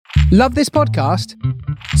Love this podcast?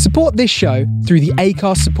 Support this show through the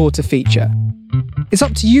Acast supporter feature. It's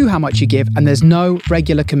up to you how much you give, and there's no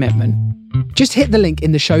regular commitment. Just hit the link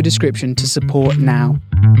in the show description to support now.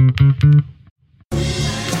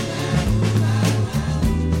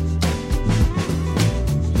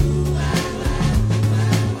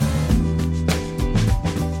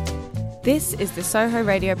 This is the Soho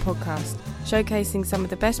Radio Podcast, showcasing some of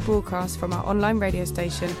the best broadcasts from our online radio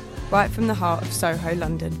station, right from the heart of Soho,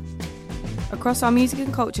 London. Across our music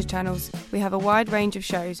and culture channels, we have a wide range of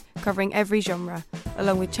shows covering every genre,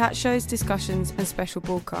 along with chat shows, discussions and special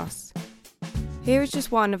broadcasts. Here is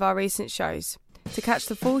just one of our recent shows. To catch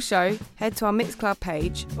the full show, head to our Mixcloud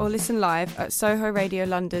page or listen live at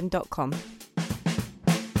sohoradiolondon.com.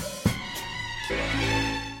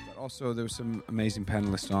 Also, there were some amazing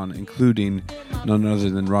panelists on, including none other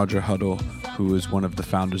than Roger Huddle, who is one of the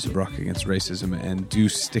founders of Rock Against Racism, and do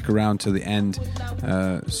stick around to the end.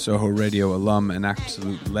 Soho Radio alum, an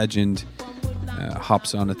absolute legend,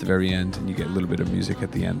 hops on at the very end, and you get a little bit of music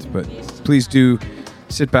at the end. But please do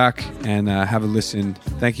sit back and have a listen.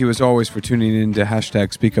 Thank you, as always, for tuning in to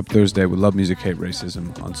hashtag Speak Up Thursday with Love Music, Hate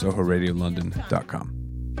Racism on SohoRadioLondon.com.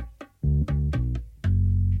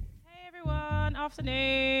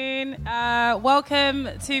 Afternoon. Welcome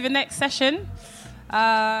to the next session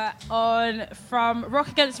on From Rock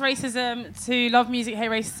Against Racism to Love Music, Hate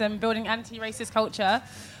Racism, Building Anti-Racist Culture.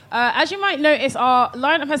 As you might notice, our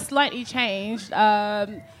lineup has slightly changed.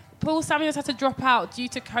 Paul Samuels had to drop out due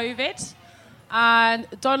to COVID, and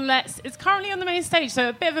Don Letts is currently on the main stage, so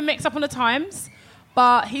a bit of a mix-up on the times,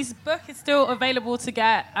 but his book is still available to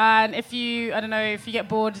get, and if you get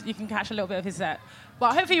bored, you can catch a little bit of his set.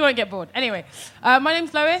 But hopefully you won't get bored. Anyway, my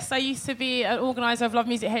name's Lois. I used to be an organiser of Love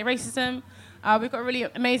Music, Hate Racism. We've got a really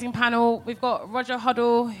amazing panel. We've got Roger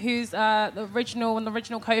Huddle, who's the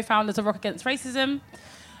original co-founders of Rock Against Racism.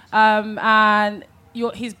 And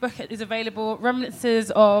his book is available, Reminiscences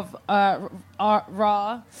of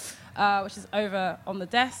Ra, which is over on the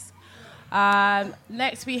desk.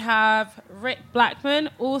 Next we have Rick Blackman,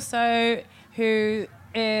 also, who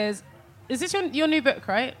is this your new book,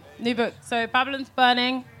 right? New book. So Babylon's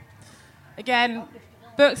Burning. Again,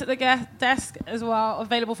 books at the desk as well,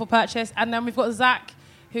 available for purchase. And then we've got Zach,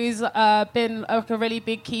 who's been a really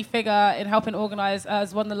big key figure in helping organise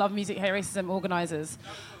as one of the Love Music, Hate Racism organisers.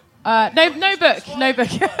 No book.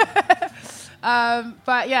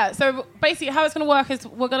 But yeah, so basically how it's going to work is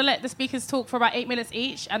we're going to let the speakers talk for about 8 minutes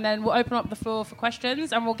each, and then we'll open up the floor for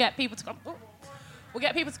questions, and we'll get people to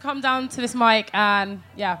come down to this mic and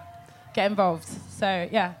get involved. So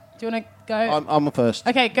yeah. Do you want to go? I'm first.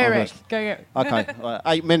 Okay, go, Rick. Go. Okay, right,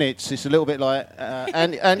 8 minutes. It's a little bit like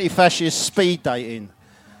anti-fascist speed dating.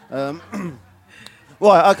 Right,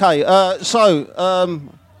 okay. So,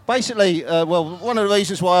 basically, one of the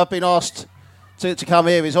reasons why I've been asked to come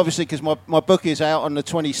here is obviously because my book is out on the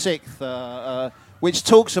 26th, which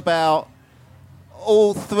talks about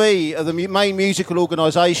all three of the main musical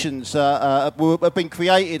organisations have been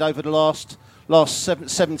created over the last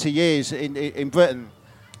 70 years in Britain.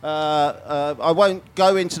 I won't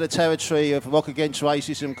go into the territory of Rock Against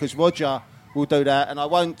Racism because Roger will do that, and I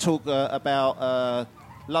won't talk about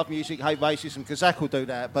Love Music, Hate Racism because Zach will do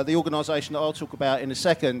that. But the organisation that I'll talk about in a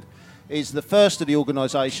second is the first of the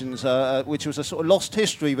organisations, which was a sort of lost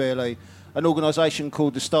history, really, an organisation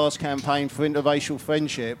called the Stars Campaign for Interracial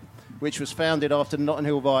Friendship, which was founded after the Notting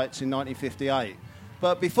Hill riots in 1958.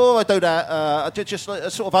 But before I do that, just a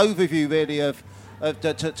sort of overview, really,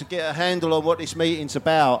 to get a handle on what this meeting's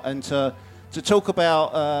about, and to talk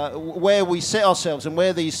about where we set ourselves and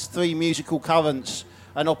where these three musical currents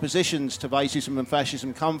and oppositions to racism and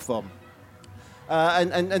fascism come from.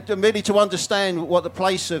 And really to understand what the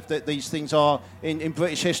place of these things are in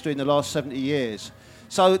British history in the last 70 years.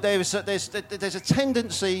 So there's a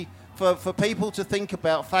tendency for people to think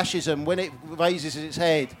about fascism when it raises its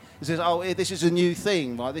head. It says, this is a new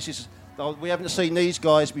thing, right? We haven't seen these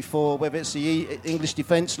guys before, whether it's the English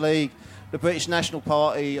Defence League, the British National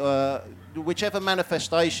Party, whichever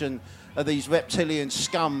manifestation of these reptilian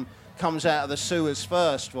scum comes out of the sewers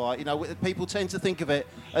first, right? You know, people tend to think of it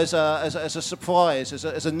as a surprise,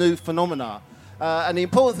 as a new phenomena. And the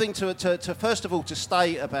important thing to first of all to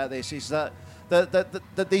state about this is that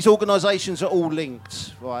these organisations are all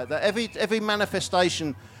linked, right? That every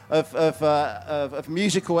manifestation of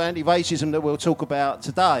musical anti-racism that we'll talk about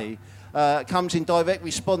today comes in direct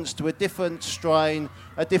response to a different strain,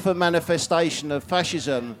 a different manifestation of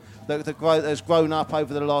fascism that has grown up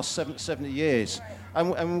over the last 70 years,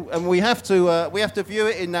 and we have to view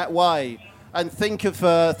it in that way, and think of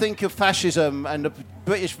fascism and the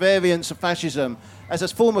British variants of fascism as a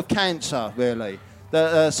form of cancer, really,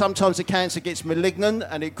 Sometimes the cancer gets malignant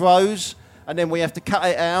and it grows, and then we have to cut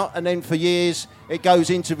it out, and then for years it goes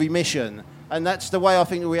into remission. And that's the way I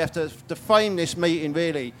think we have to frame this meeting,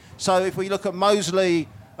 really. So if we look at Mosley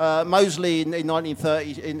in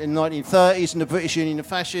 1930s, and the British Union of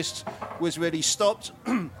Fascists was really stopped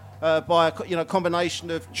by a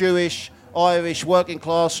combination of Jewish, Irish, working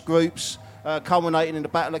class groups, culminating in the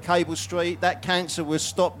Battle of Cable Street. That cancer was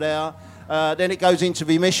stopped there. Then it goes into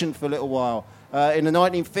remission for a little while. In the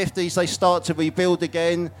 1950s, they start to rebuild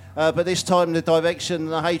again, but this time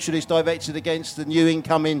the hatred is directed against the new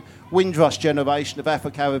incoming Windrush generation of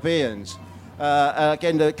Afro-Caribbeans.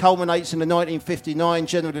 Again, that culminates in the 1959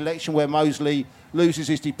 general election where Mosley loses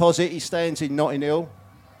his deposit. He stands in Notting Hill,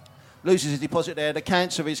 loses his deposit there. The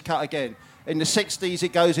cancer is cut again. In the 60s,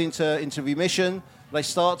 it goes into remission. They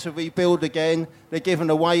start to rebuild again. They're given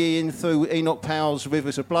a way in through Enoch Powell's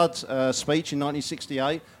Rivers of Blood speech in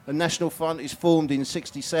 1968. The National Front is formed in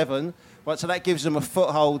 67. Right, so that gives them a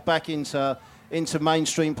foothold back into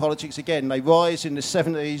mainstream politics again. They rise in the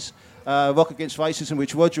 70s, Rock Against Racism,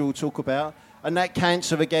 which Roger will talk about. And that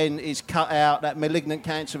cancer again is cut out. That malignant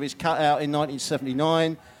cancer is cut out in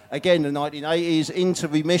 1979. Again, the 1980s, into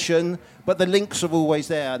remission, but the links are always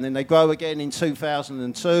there. And then they grow again in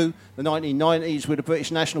 2002, the 1990s with the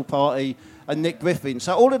British National Party and Nick Griffin.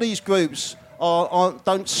 So all of these groups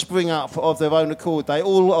don't spring up of their own accord. They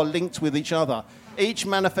all are linked with each other. Each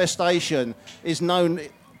manifestation is known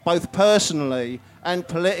both personally and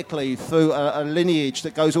politically through a lineage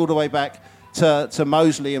that goes all the way back to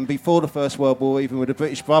Mosley and before the First World War, even with the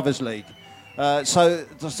British Brothers League.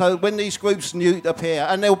 So when these groups appear,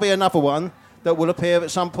 and there'll be another one that will appear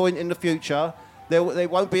at some point in the future, they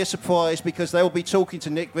won't be a surprise because they'll be talking to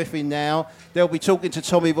Nick Griffin now, they'll be talking to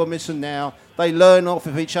Tommy Robinson now. They learn off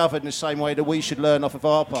of each other in the same way that we should learn off of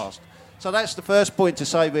our past. So that's the first point to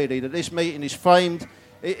say, really, that this meeting is framed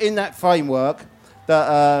in that framework,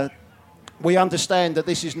 that we understand that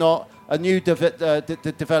this is not a new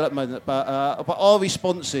development, but our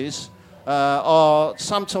responses are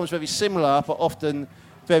sometimes very similar, but often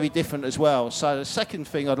very different as well. So the second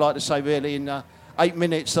thing I'd like to say, really, in 8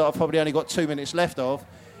 minutes that I've probably only got 2 minutes left of,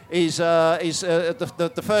 is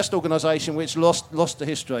the first organisation which lost to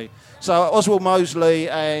history. So Oswald Mosley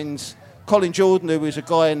and Colin Jordan, who was a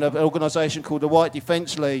guy in an organisation called the White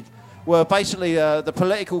Defence League, were basically the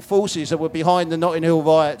political forces that were behind the Notting Hill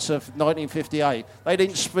riots of 1958. They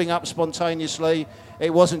didn't spring up spontaneously.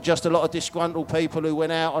 It wasn't just a lot of disgruntled people who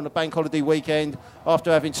went out on a bank holiday weekend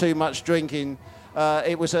after having too much drinking.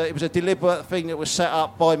 It was a deliberate thing that was set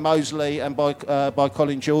up by Mosley and by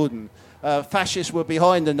Colin Jordan. Fascists were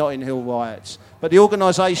behind the Notting Hill riots, but the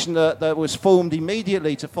organisation that was formed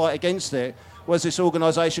immediately to fight against it was this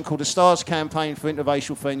organisation called the Stars Campaign for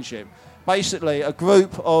Interracial Friendship. Basically, a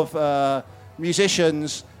group of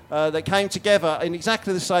musicians that came together in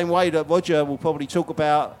exactly the same way that Roger will probably talk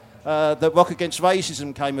about that Rock Against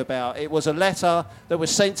Racism came about. It was a letter that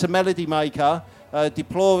was sent to Melody Maker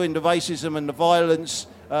deploring the racism and the violence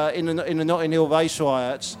in the Notting Hill race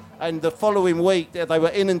riots. And the following week, they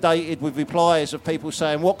were inundated with replies of people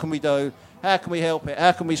saying, what can we do? How can we help it?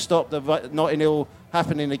 How can we stop the Notting Hill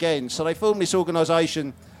happening again? So they formed this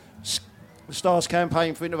organisation, the Stars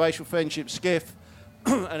Campaign for Interracial Friendship, SCIF.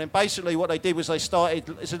 And then basically what they did was they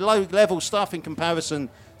started, it's a low-level stuff in comparison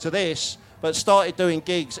to this, but started doing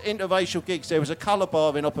gigs, interracial gigs. There was a colour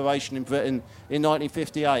bar in operation in Britain in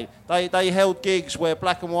 1958. They held gigs where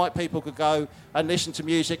black and white people could go and listen to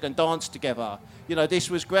music and dance together. You know, this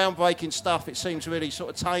was groundbreaking stuff. It seems really sort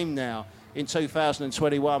of tame now in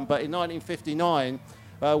 2021. But in 1959,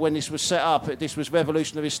 when this was set up, this was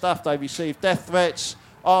revolutionary stuff. They received death threats,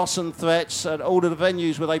 arson threats, and all of the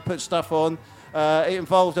venues where they put stuff on. It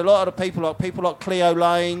involved a lot of the people like Cleo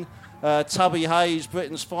Lane, Tubby Hayes,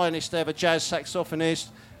 Britain's finest ever jazz saxophonist,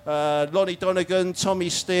 Lonnie Donegan, Tommy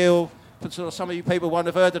Steele. Some of you people won't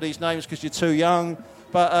have heard of these names because you're too young.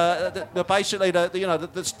 But basically,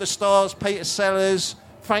 the stars, Peter Sellers,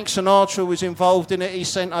 Frank Sinatra was involved in it. He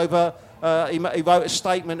sent over, he wrote a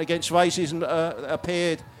statement against racism that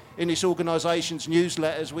appeared in this organisation's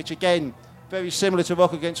newsletters, which again, very similar to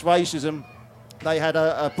Rock Against Racism. They had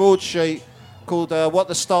a broadsheet called What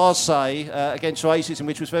the Stars Say Against Racism,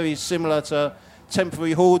 which was very similar to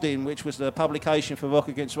Temporary Hoarding, which was the publication for Rock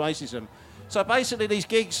Against Racism. So basically these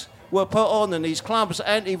gigs were put on, and these clubs,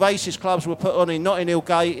 anti-racist clubs, were put on in Notting Hill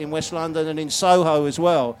Gate in West London and in Soho as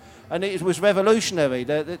well. And it was revolutionary.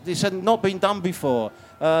 This had not been done before.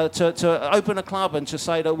 To open a club and to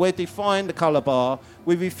say that we're defying the colour bar,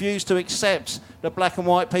 we refuse to accept that black and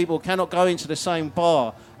white people cannot go into the same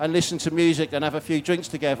bar and listen to music and have a few drinks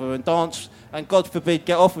together and dance and, God forbid,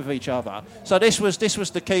 get off with each other. So this was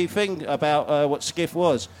the key thing about what Skiff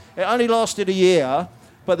was. It only lasted a year,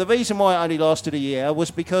 but the reason why it only lasted a year was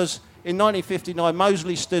because in 1959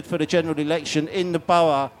 Mosley stood for the general election in the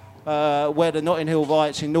borough where the Notting Hill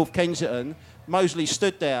riots in North Kensington. Mosley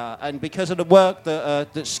stood there, and because of the work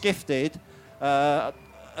that Skiff did,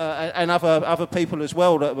 and other people as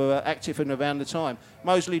well that were active in around the time,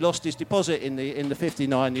 Mosley lost his deposit in the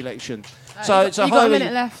 59 election. So it's a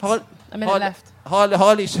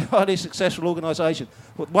highly successful organisation.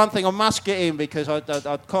 One thing I must get in, because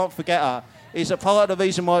I can't forget her, is that part of the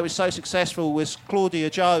reason why it was so successful was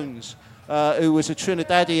Claudia Jones, who was a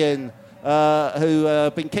Trinidadian who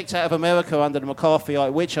had been kicked out of America under the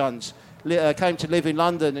McCarthyite witch hunts. Came to live in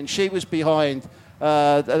London, and she was behind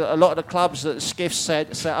a lot of the clubs that Skiff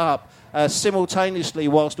set up simultaneously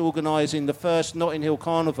whilst organising the first Notting Hill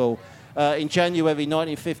Carnival in January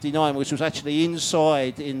 1959, which was actually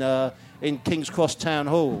inside in King's Cross Town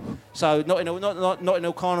Hall. So not Notting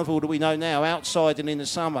Hill Carnival that we know now, outside and in the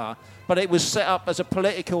summer, but it was set up as a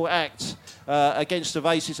political act against the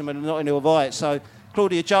racism and the Notting Hill riots. So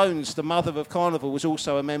Claudia Jones, the mother of Carnival, was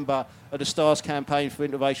also a member of the Stars campaign for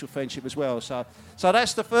interracial friendship as well. So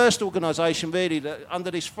that's the first organisation, really, that under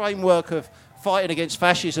this framework of fighting against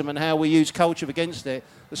fascism and how we use culture against it.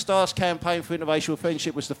 The Stars campaign for interracial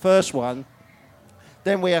friendship was the first one.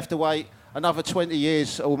 Then we have to wait another 20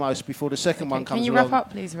 years almost before the second one comes along. Can you wrap up,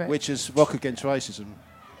 please, Rick? Which is Rock Against Racism.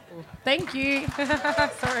 Thank you.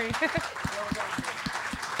 Sorry.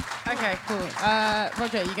 Okay, cool.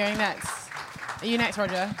 Roger, you going next? Are you next,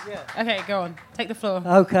 Roger? Yeah. Okay, go on. Take the floor.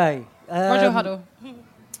 Okay. Roger Huddle.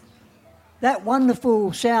 That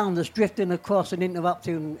wonderful sound that's drifting across and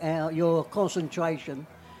interrupting your concentration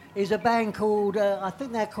is a band called, I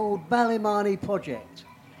think they're called Ballymoney Project.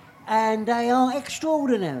 And they are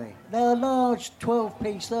extraordinary. They're a large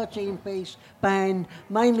 12-piece, 13-piece band,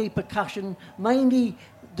 mainly percussion, mainly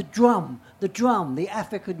the drum, the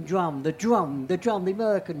African drum, the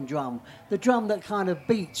American drum, the drum that kind of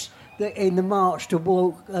beats in the march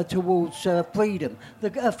towards freedom.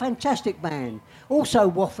 A fantastic band. Also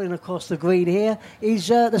waffling across the green here is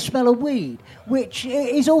The Smell of Weed, which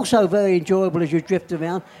is also very enjoyable as you drift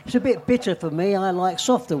around. It's a bit bitter for me. I like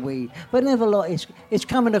softer weed, but nevertheless, it's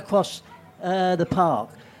coming across the park.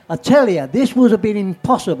 I tell you, this would have been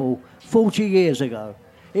impossible 40 years ago.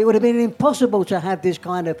 It would have been impossible to have this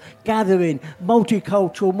kind of gathering,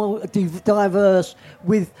 multicultural, diverse,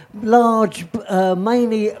 with large,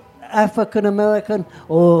 mainly African-American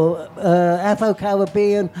or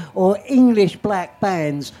Afro-Caribbean or English black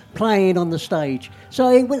bands playing on the stage. So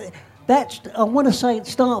I want to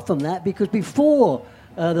start from that, because before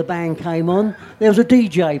the band came on, there was a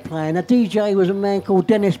DJ playing. A DJ was a man called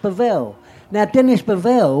Dennis Bavell. Now, Dennis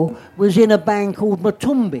Bavell was in a band called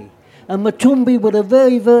Matumbi. And Matumbi were the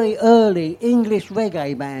very, very early English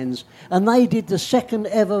reggae bands, and they did the second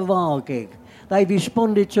ever RA gig. They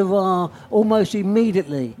responded to RA almost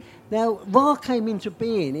immediately. Now, RA came into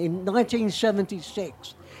being in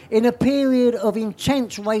 1976 in a period of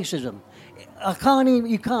intense racism. An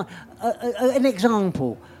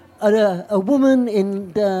example, a woman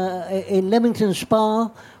in Leamington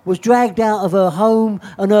Spa was dragged out of her home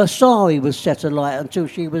and her sari was set alight until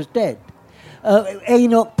she was dead.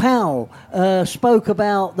 Enoch Powell spoke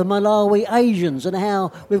about the Malawi Asians and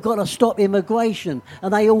how we've got to stop immigration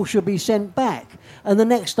and they all should be sent back. And the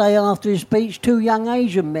next day after his speech, 2 young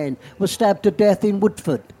Asian men were stabbed to death in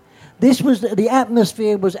Woodford. The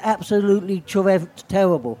atmosphere was absolutely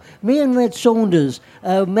terrible. Me and Red Saunders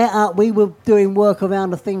met up. We were doing work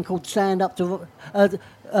around a thing called Stand Up to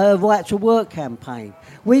Right to Work campaign.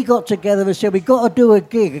 We got together and said, we've got to do a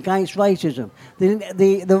gig against racism.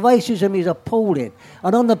 The racism is appalling.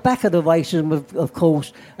 And on the back of the racism, of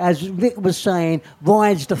course, as Rick was saying,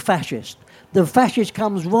 rides the fascist. The fascist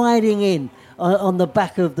comes riding in on the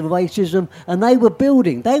back of the racism, and they were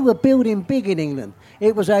building big in England.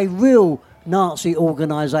 It was a real Nazi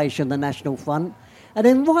organisation, the National Front. And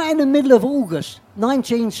then right in the middle of August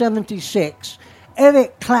 1976,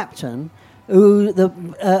 Eric Clapton, who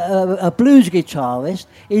a blues guitarist,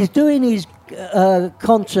 is doing his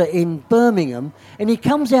concert in Birmingham, and he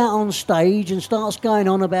comes out on stage and starts going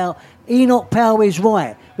on about Enoch Powell is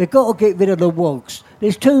right. We've got to get rid of the wogs.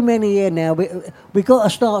 There's too many here now. We've got to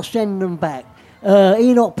start sending them back.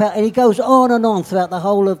 Enoch Powell, and he goes on and on throughout the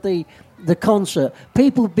whole of the the concert,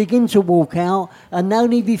 people begin to walk out and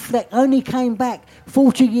only came back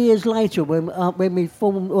 40 years later when we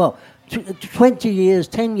formed, 20 years,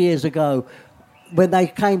 10 years ago, when they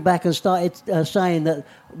came back and started saying that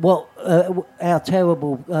how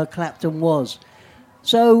terrible Clapton was.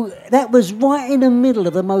 So that was right in the middle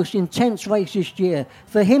of the most intense racist year.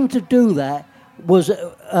 For him to do that was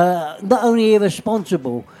not only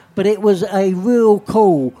irresponsible, but it was a real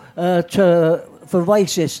call for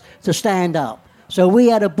racists to stand up. So we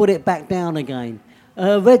had to put it back down again.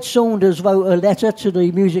 Red Saunders wrote a letter to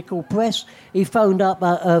the musical press. He phoned up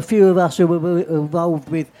a few of us who were involved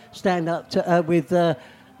with the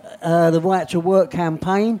Right to Work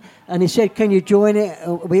campaign, and he said, "Can you join it?"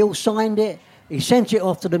 We all signed it. He sent it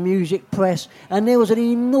off to the music press, and there was an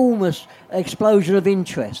enormous explosion of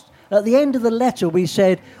interest. At the end of the letter, we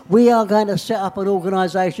said, "We are going to set up an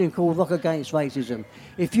organisation called Rock Against Racism.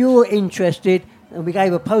 If you're interested," and we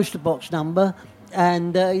gave a poster box number,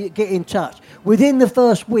 and get in touch. Within the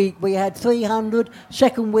first week, we had 300,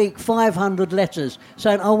 second week, 500 letters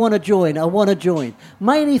saying, I want to join,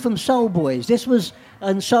 mainly from soul boys.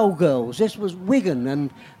 And soul girls. This was Wigan and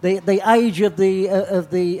the age of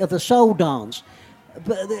the soul dance.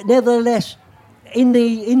 But nevertheless, in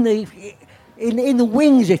the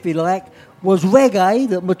wings, if you like, was reggae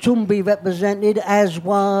that Matumbi represented,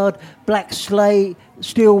 Aswad, Black Slate,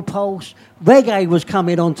 Steel Pulse. Reggae was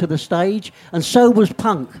coming onto the stage, and so was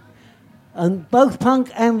punk. And both punk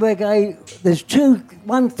and reggae, there's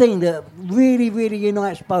one thing that really, really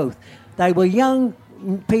unites both. They were young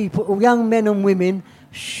people, young men and women,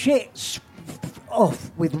 shit off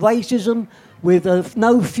with racism, with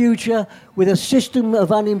no future, with a system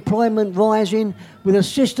of unemployment rising, with a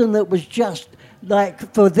system that was just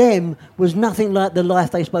like, for them, was nothing like the life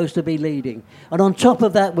they're supposed to be leading. And on top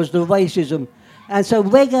of that was the racism. And so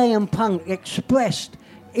reggae and punk expressed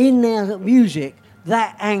in their music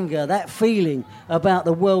that anger, that feeling about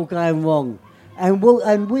the world going wrong. And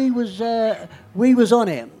we was on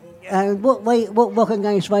it. And what Rock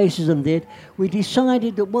Against Racism did, we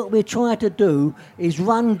decided that what we're trying to do is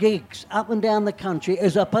run gigs up and down the country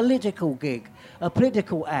as a political gig, a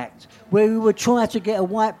political act, where we would try to get a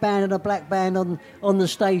white band and a black band on the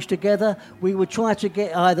stage together. We would try to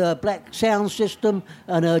get either a black sound system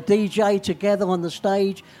and a DJ together on the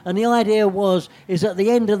stage. And the idea is at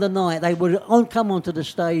the end of the night, they would come onto the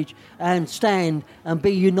stage and stand and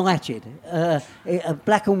be united,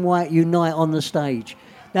 black and white unite on the stage.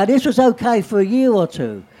 Now, this was okay for a year or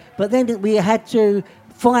two, but then we had to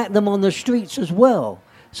fight them on the streets as well.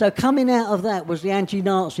 So coming out of that was the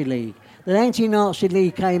Anti-Nazi League. The Anti-Nazi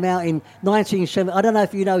League came out in 1970. I don't know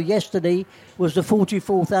if you know, yesterday was the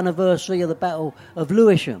 44th anniversary of the Battle of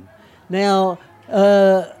Lewisham. Now,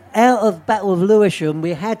 out of Battle of Lewisham,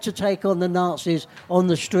 we had to take on the Nazis on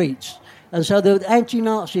the streets. And so the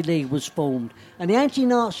Anti-Nazi League was formed. And the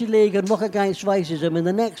Anti-Nazi League and Rock Against Racism in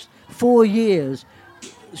the next 4 years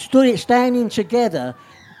standing together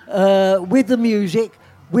with the music,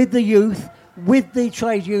 with the youth, with the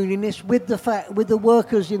trade unionists, with the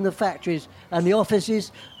workers in the factories and the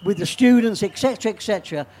offices, with the students, etc.,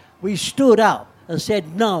 etc. We stood up and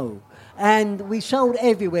said no. And we sold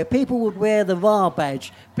everywhere. People would wear the VAR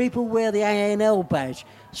badge. People wear the ANL badge.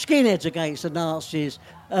 Skinheads against the Nazis.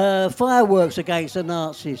 Fireworks against the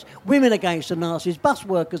Nazis. Women against the Nazis. Bus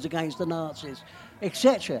workers against the Nazis,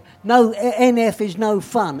 etc. No, NF is no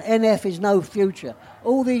fun. NF is no future.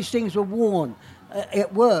 All these things were worn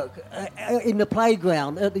at work, in the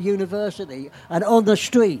playground, at the university, and on the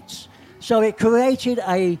streets. So it created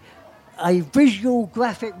a visual,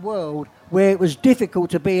 graphic world where it was difficult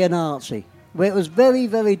to be a Nazi, where it was very,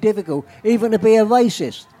 very difficult even to be a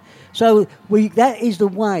racist. So that is the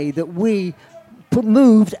way that we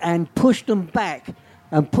moved and pushed them back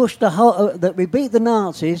and pushed that we beat the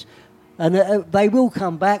Nazis. And they will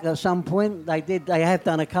come back at some point. They have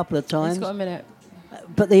done a couple of times. It's got a minute.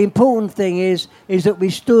 But the important thing is that we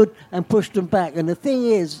stood and pushed them back. And the thing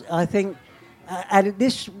is, I think, and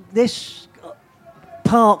this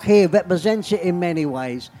park here represents it in many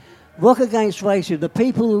ways. Rock Against Racism, the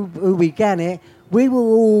people who began it, we were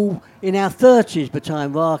all in our 30s by the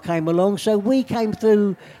time Ra came along, so we came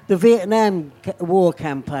through the Vietnam War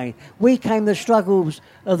campaign. We came the struggles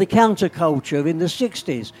of the counterculture in the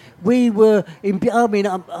 60s.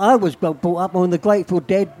 I was brought up on the Grateful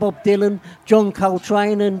Dead, Bob Dylan, John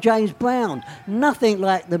Coltrane and James Brown. Nothing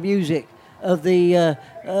like the music of the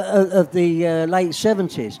late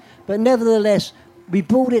 70s. But nevertheless, we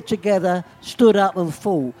brought it together, stood up and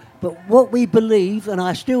fought. But what we believe, and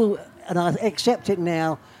I accept it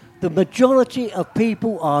now, the majority of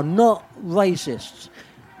people are not racists.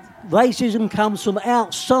 Racism comes from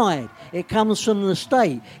outside. It comes from the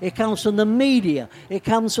state. It comes from the media. It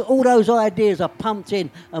comes from all those ideas are pumped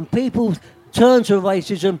in, and people turn to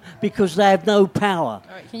racism because they have no power.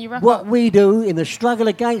 All right, can you wrap What up? we do in the struggle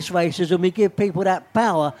against racism, we give people that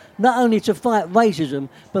power not only to fight racism,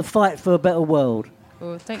 but fight for a better world.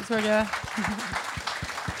 Cool. Thanks, Roger.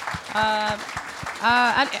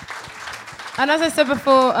 And as I said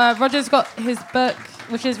before, Roger's got his book,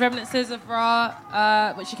 which is Reminiscences of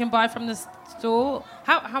Ra, which you can buy from the store.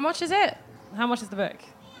 How much is it? How much is the book?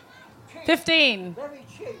 15. Very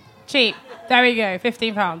cheap. Cheap. There we go.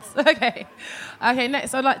 £15. Okay. Okay.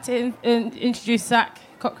 Next, I'd like to introduce Zach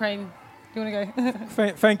Cochrane. Do you want to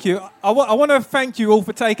go? Thank you. I want to thank you all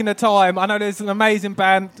for taking the time. I know there's an amazing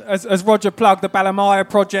band, as Roger plugged, the Balamaya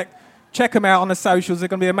Project. Check them out on the socials. They're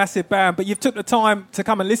going to be a massive band. But you've took the time to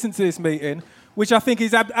come and listen to this meeting, which I think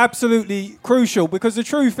is absolutely crucial, because the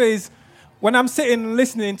truth is, when I'm sitting and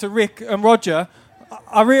listening to Rick and Roger,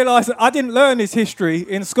 I realised that I didn't learn this history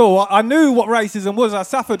in school. I knew what racism was. I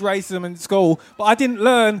suffered racism in school, but I didn't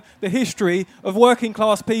learn the history of working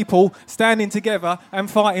class people standing together and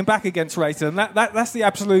fighting back against racism. That's the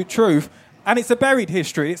absolute truth. And it's a buried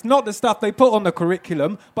history. It's not the stuff they put on the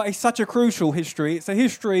curriculum, but it's such a crucial history. It's a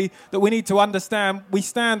history that we need to understand. We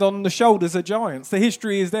stand on the shoulders of giants. The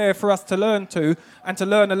history is there for us to learn to, and to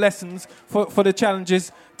learn the lessons for the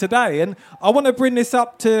challenges today. And I want to bring this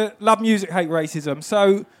up to Love Music, Hate Racism.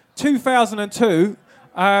 So 2002,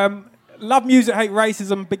 Love Music, Hate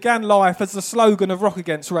Racism began life as the slogan of Rock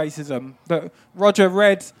Against Racism, that Roger,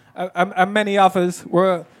 Red and many others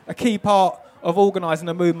were a key part of organising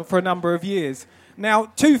the movement for a number of years.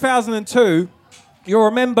 Now, 2002, you'll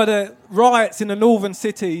remember the riots in the northern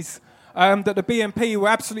cities that the BNP were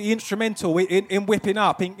absolutely instrumental in whipping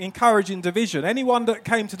up, in encouraging division. Anyone that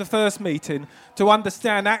came to the first meeting to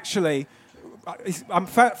understand, actually, I'm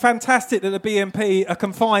fantastic that the BNP are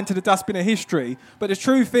confined to the dustbin of history, but the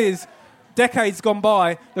truth is, decades gone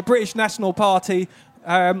by, the British National Party,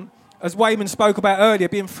 as Wayman spoke about earlier,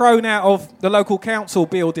 being thrown out of the local council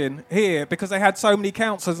building here because they had so many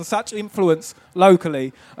councillors and such influence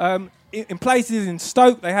locally. In places in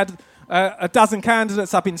Stoke, they had a dozen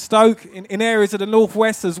candidates up in Stoke. In areas of the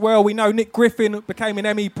northwest as well, we know Nick Griffin became an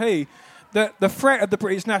MEP. The threat of the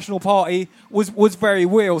British National Party was very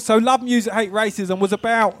real. So Love Music, Hate Racism was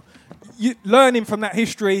about learning from that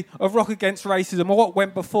history of Rock Against Racism, or what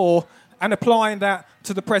went before, and applying that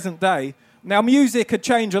to the present day. Now, music had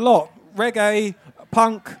changed a lot. Reggae,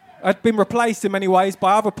 punk had been replaced in many ways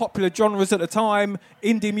by other popular genres at the time,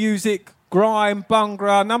 indie music, grime,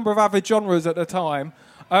 bhangra, a number of other genres at the time.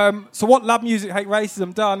 So what Love Music, Hate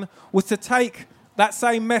Racism done was to take that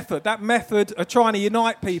same method, that method of trying to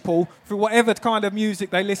unite people through whatever kind of music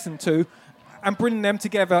they listen to, and bringing them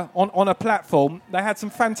together on a platform. They had some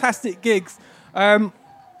fantastic gigs, and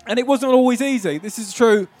it wasn't always easy. This is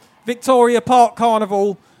true. Victoria Park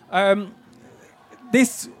Carnival,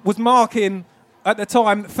 this was marking, at the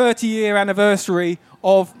time, the 30-year anniversary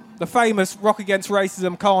of the famous Rock Against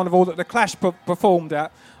Racism Carnival that the Clash performed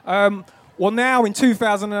at. Well, now, in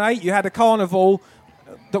 2008, you had a carnival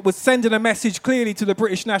that was sending a message clearly to the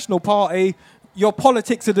British National Party: your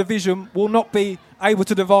politics of division will not be able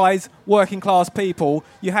to devise working-class people.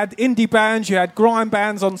 You had indie bands, you had grime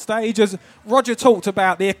bands on stage. As Roger talked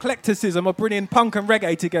about the eclecticism of bringing punk and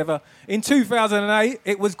reggae together. In 2008,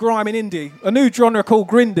 it was grime and indie. A new genre called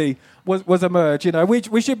Grindy was emerged. You know,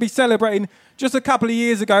 we should be celebrating. Just a couple of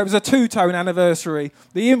years ago, it was a two-tone anniversary.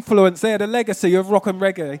 The influence there, the legacy of rock and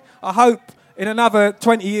reggae. I hope in another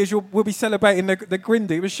 20 years we'll be celebrating the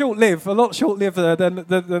Grindy. It was short-lived, a lot short-lived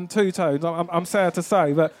than two-tones, I'm sad to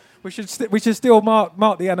say, but we should still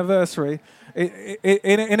mark the anniversary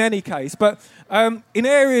in any case. But in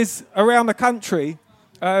areas around the country,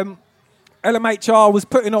 LMHR was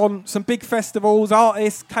putting on some big festivals,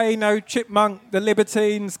 artists, Kano, Chipmunk, The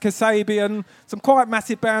Libertines, Kasabian, some quite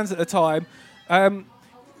massive bands at the time,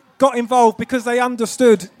 got involved because they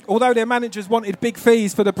understood, although their managers wanted big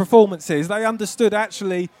fees for the performances, they understood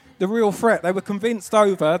actually the real threat. They were convinced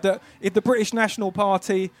over that if the British National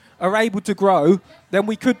Party are able to grow, then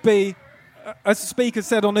we could be, as the speaker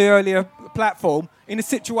said on the earlier platform, in a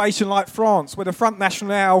situation like France, where the Front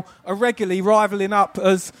National are regularly rivaling up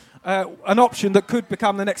as an option that could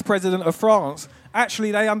become the next president of France.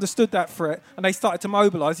 Actually, they understood that threat and they started to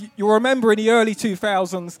mobilise. You'll remember in the early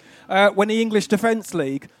 2000s when the English Defence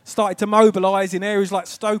League started to mobilise in areas like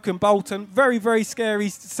Stoke and Bolton, very, very scary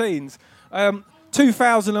scenes.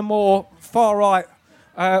 2,000 or more far-right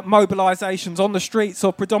mobilisations on the streets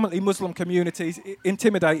of predominantly Muslim communities,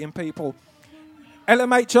 intimidating people.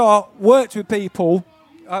 LMHR worked with people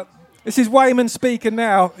This is Wayman speaking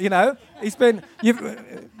now, you know.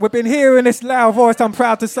 We've been hearing this loud voice, I'm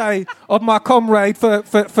proud to say, of my comrade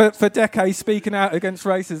for decades speaking out against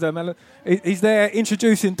racism. And he's there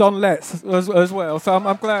introducing Don Letts as well. So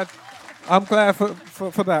I'm glad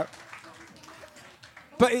for that.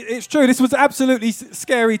 But it's true, this was absolutely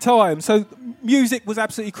scary time. So music was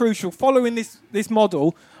absolutely crucial. Following this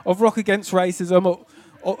model of Rock Against Racism,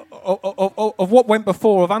 of what went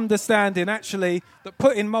before, of understanding actually that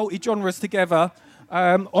putting multi-genres together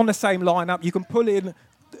on the same lineup, you can pull in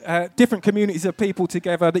different communities of people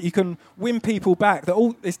together, that you can win people back,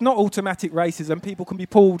 that it's not automatic racism, people can be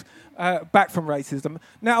pulled back from racism.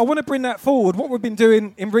 Now, I want to bring that forward. What we've been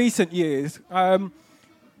doing in recent years,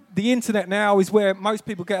 the internet now is where most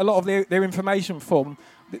people get a lot of their information from.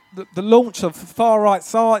 The launch of far-right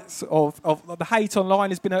sites, of the hate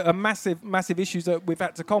online has been a massive issue that we've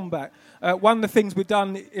had to combat. One of the things we've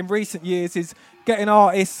done in recent years is getting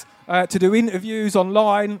artists to do interviews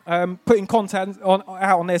online, putting content out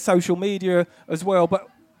on their social media as well. But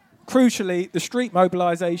crucially, the street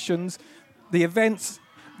mobilisations, the events,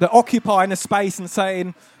 the occupying a space and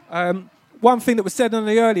saying, one thing that was said in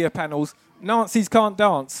the earlier panels, Nazis can't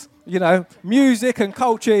dance. You know, music and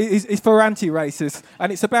culture is for anti-racists,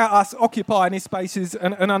 and it's about us occupying these spaces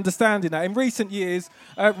and understanding that. In recent years,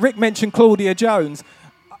 Rick mentioned Claudia Jones.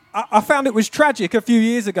 I found it was tragic a few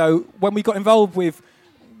years ago when we got involved with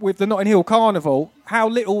the Notting Hill Carnival, how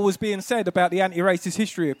little was being said about the anti-racist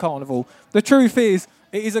history of Carnival. The truth is,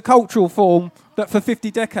 it is a cultural form that for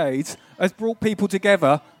 50 decades has brought people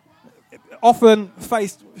together, often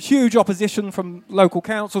faced huge opposition from local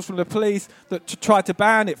councils, from the police, that tried to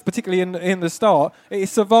ban it, particularly in the start. It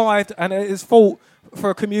has survived, and it has fought for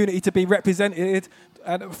a community to be represented,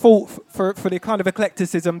 and fought for the kind of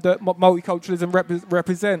eclecticism that multiculturalism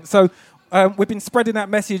represents. So we've been spreading that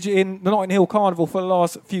message in the Notting Hill Carnival for the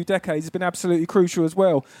last few decades. It's been absolutely crucial as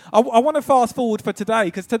well. I want to fast forward for today,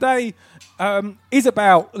 because today is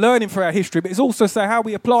about learning from our history, but it's also how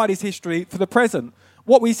we apply this history for the present.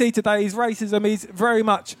 What we see today is racism is very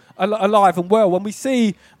much alive and well. When we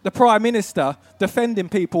see the Prime Minister defending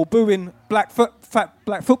people, booing black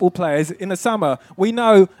football players in the summer, we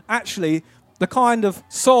know actually the kind of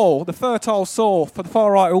soil, the fertile soil for the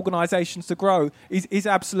far-right organisations to grow is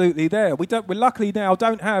absolutely there. We luckily now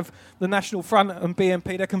don't have the National Front and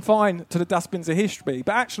BNP. They're confined to the dustbins of history.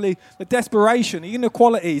 But actually, the desperation, the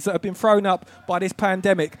inequalities that have been thrown up by this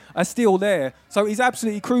pandemic are still there. So it's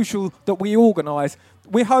absolutely crucial that we organise.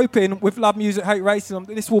 We're hoping with Love Music, Hate Racism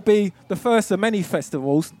that this will be the first of many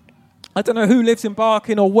festivals. I don't know who lives in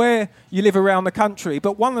Barking or where you live around the country,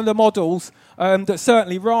 but one of the models that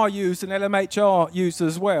certainly RA used and LMHR used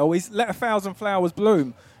as well is Let 1,000 Flowers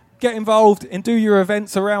Bloom. Get involved and do your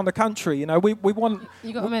events around the country. You know, we want.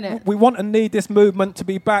 You got a minute. We want and need this movement to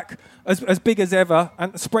be back as big as ever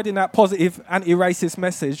and spreading that positive anti-racist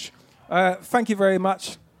message. Thank you very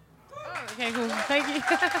much. Oh, okay, cool. Thank you.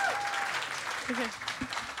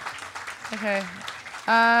 Okay.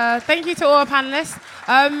 Thank you to all our panellists.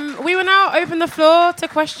 We will now open the floor to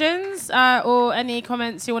questions or any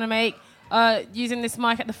comments you want to make using this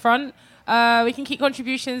mic at the front. We can keep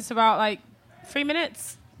contributions to about 3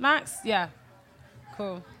 minutes max. Yeah.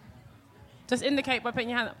 Cool. Just indicate by putting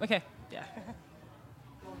your hand up. Okay. Yeah.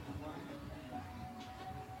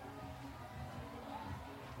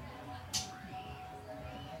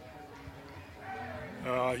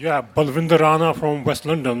 Balvinder Rana from West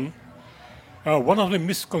London. One of the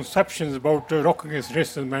misconceptions about Rock Against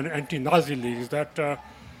Racism and anti-Nazi League is that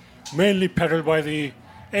mainly peddled by the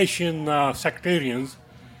Asian sectarians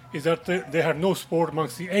is that they had no support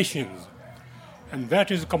amongst the Asians. And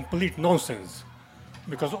that is complete nonsense,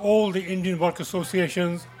 because all the Indian work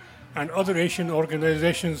associations and other Asian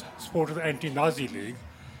organizations supported the anti-Nazi League.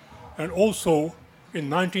 And also in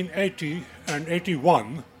 1980 and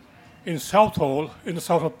 81, in Southall, in the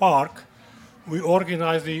Southall Park, we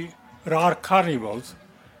organized the RAR Carnivals,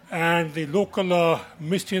 and the local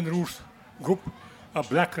Misty and Roots group, a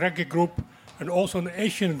black reggae group, and also an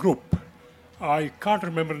Asian group. I can't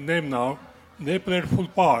remember the name now. They played full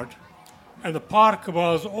part, and the park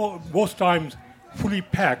was most times fully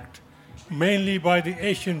packed, mainly by the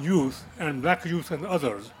Asian youth and black youth and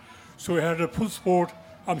others. So we had a full support.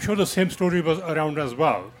 I'm sure the same story was around as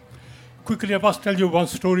well. Quickly, I must tell you one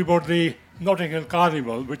story about the Notting Hill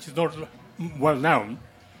Carnival, which is not well known.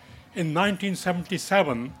 In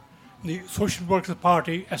 1977, the Social Workers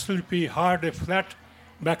Party, SLP, hired a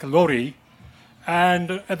flat-back lorry,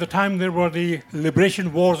 and at the time there were the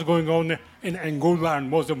liberation wars going on in Angola and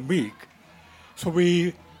Mozambique. So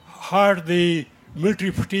we hired the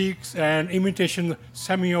military fatigues and imitation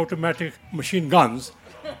semi-automatic machine guns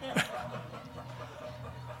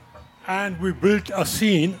and we built a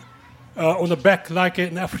scene on the back like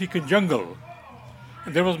an African jungle.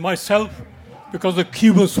 And there was myself, because the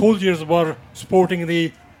Cuban soldiers were supporting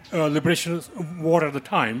the liberation war at the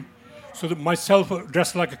time. So myself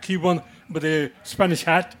dressed like a Cuban with a Spanish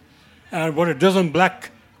hat, and were a dozen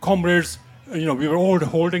black comrades. We were all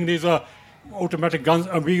holding these automatic guns,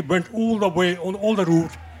 and we went all the way on all the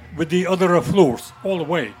route with the other floors all the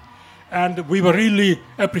way. And we were really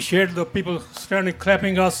appreciated, the people standing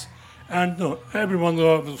clapping us, and everyone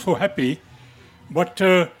was so happy. But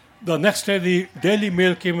the next day, the Daily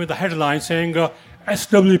Mail came with a headline saying,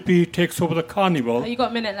 SWP takes over the carnival. You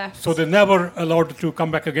got a minute left. So they never allowed to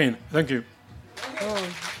come back again. Thank you. Oh,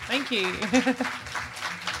 thank you.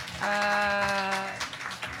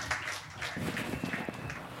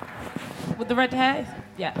 With the red hair?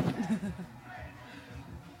 Yeah.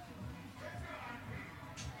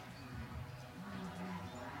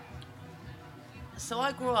 So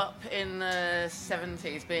I grew up in the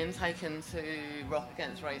 70s being taken to Rock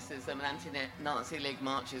Against Racism and anti-Nazi League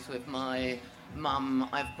marches with my mum.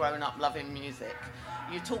 I've grown up loving music.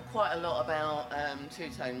 You talk quite a lot about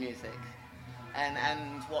two-tone music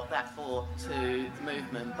and what that brought to the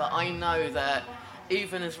movement, but I know that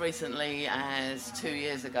even as recently as 2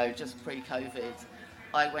 years ago, just pre-COVID,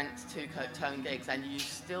 I went to two-tone gigs, and you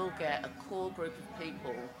still get a core group of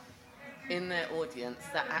people in their audience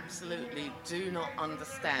that absolutely do not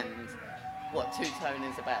understand what two-tone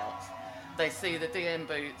is about. They see the DM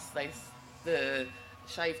boots, the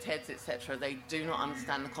shaved heads, etc. They do not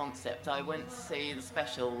understand the concept. I went to see the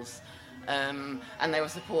Specials, and they were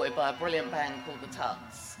supported by a brilliant band called the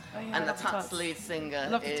Tuts. Oh, yeah, and the Tuts lead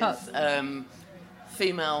singer is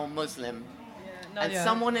female Muslim. And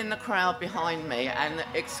someone in the crowd behind me, and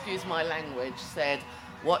excuse my language, said,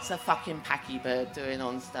 "What's a fucking packy bird doing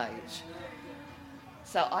on stage?"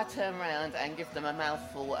 So I turn around and give them a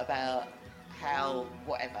mouthful about how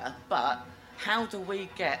whatever, but how do we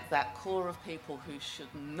get that core of people who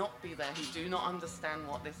should not be there, who do not understand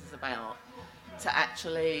what this is about, to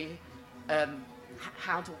actually,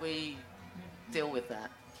 how do we deal with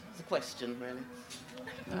that? It's a question, really.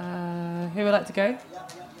 Who would like to go?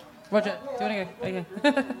 Roger, do you want to go?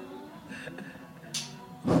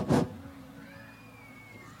 Oh, yeah.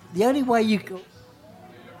 The only way you can...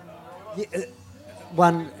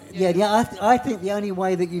 I think the only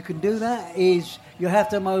way that you can do that is you have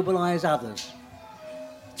to mobilise others.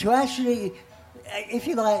 To actually, if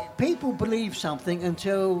you like, people believe something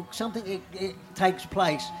until something it takes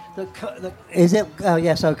place. Is it? Oh,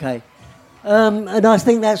 yes, okay. And I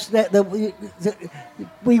think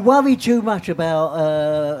we worry too much about...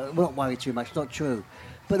 well, not worry too much, not true.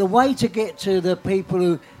 But the way to get to the people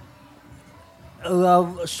who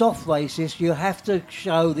are soft racists, you have to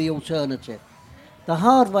show the alternative. The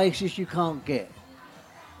hard racists you can't get,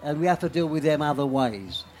 and we have to deal with them other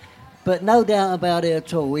ways. But no doubt about it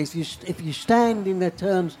at all, if you stand in the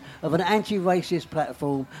terms of an anti-racist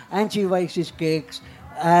platform, anti-racist gigs,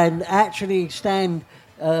 and actually stand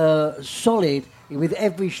solid with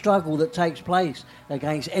every struggle that takes place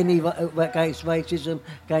against racism,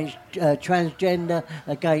 against transgender,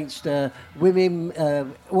 against women,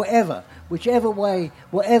 whatever, whichever way,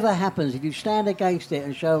 whatever happens, if you stand against it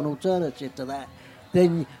and show an alternative to that,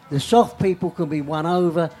 then the soft people can be won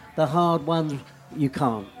over, the hard ones you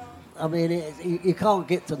can't. I mean, you can't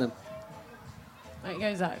get to them. There you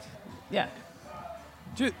go, Zach. Yeah.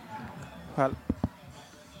 Well,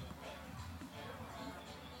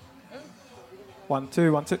 1,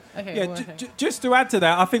 2, 1, 2. Okay, yeah, well, just to add to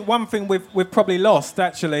that, I think one thing we've probably lost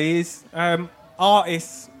actually is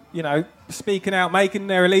artists, speaking out, making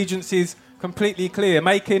their allegiances completely clear,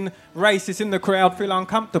 making racists in the crowd feel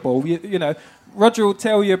uncomfortable. Roger will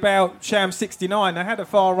tell you about Sham 69. They had a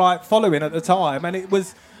far right following at the time, and it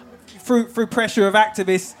was through pressure of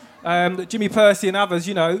activists, Jimmy Percy and others,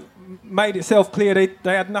 made itself clear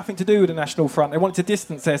they had nothing to do with the National Front. They wanted to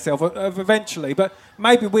distance themselves eventually. But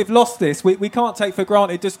maybe we've lost this. We can't take for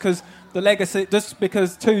granted just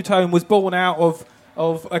because Two-Tone was born out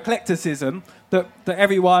of eclecticism, that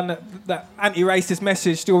everyone, that anti-racist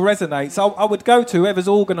message still resonates. I would go to whoever's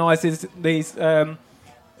organises these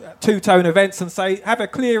Two-Tone events and say, have a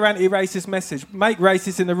clear anti-racist message. Make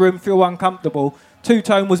racists in the room feel uncomfortable.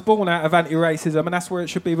 Two-Tone was born out of anti-racism, and that's where it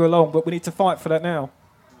should be belong. But we need to fight for that now.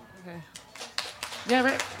 Okay. Yeah,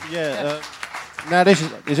 Rick. Yeah. Now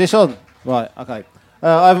is this on? Right. Okay.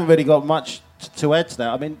 I haven't really got much to add to that.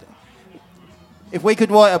 I mean, if we could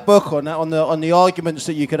write a book on that, on the arguments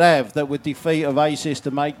that you could have that would defeat a racist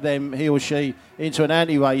and make them, he or she, into an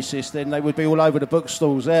anti-racist, then they would be all over the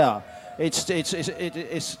bookstores there. You're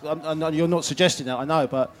not suggesting that, I know,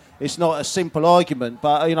 but it's not a simple argument.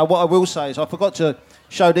 But what I will say is, I forgot to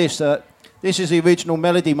show this. This is the original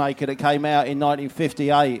Melody Maker that came out in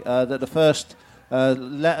 1958. That the first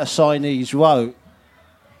letter signees wrote,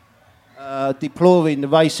 deploring the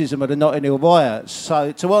racism of the Notting Hill riots.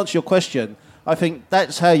 So to answer your question, I think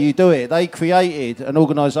that's how you do it. They created an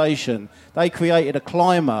organisation. They created a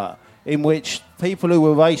climate in which people who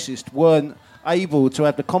were racist weren't able to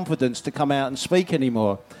have the confidence to come out and speak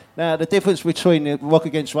anymore. Now, the difference between the Rock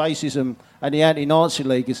Against Racism and the Anti-Nazi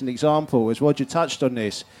League, as an example, as Roger touched on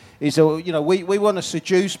this, is that we want to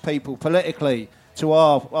seduce people politically to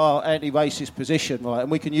our anti-racist position, right?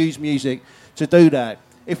 And we can use music to do that.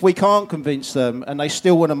 If we can't convince them and they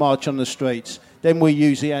still want to march on the streets, then we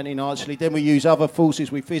use the Anti-Nazi League, then we use other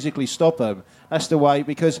forces, we physically stop them. That's the way,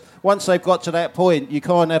 because once they've got to that point, you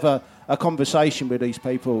can't have a conversation with these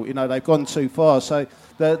people. They've gone too far. So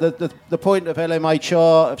the point of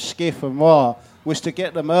LMHR, of SCIF and RAH was to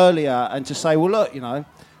get them earlier and to say, well, look,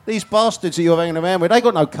 these bastards that you're hanging around with, they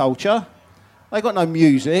got no culture, they got no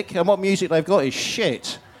music, and what music they've got is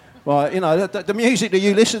shit. Right, the music that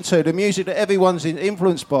you listen to, the music that everyone's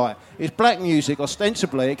influenced by, is black music,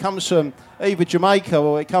 ostensibly. It comes from either Jamaica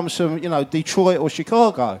or it comes from, Detroit or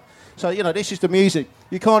Chicago. So, this is the music.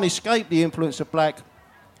 You can't escape the influence of black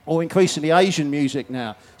or increasingly Asian music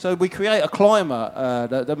now. So we create a climate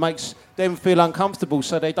that makes them feel uncomfortable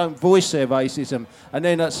so they don't voice their racism. And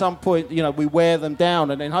then at some point, we wear them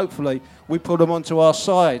down and then hopefully we put them onto our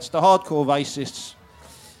sides. The hardcore racists,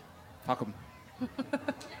 fuck them.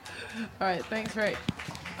 All right, thanks, Rick.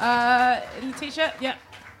 In the t-shirt, yeah.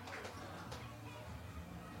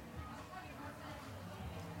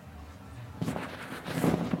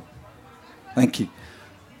 Thank you.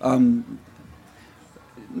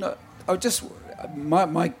 No,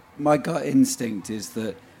 my gut instinct is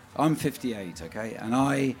that I'm 58, okay, and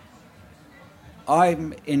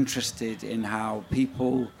I'm interested in how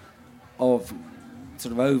people of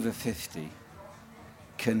sort of over 50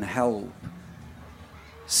 can help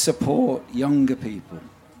support younger people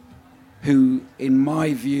who, in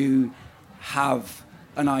my view, have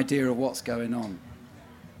an idea of what's going on.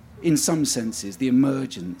 In some senses, the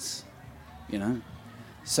emergence,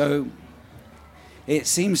 So it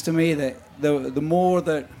seems to me that the more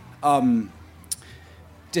that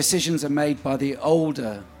decisions are made by the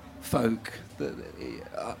older folk,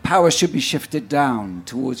 that power should be shifted down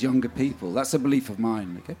towards younger people. That's a belief of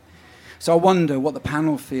mine, okay? So I wonder what the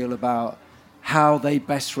panel feel about how they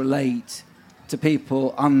best relate to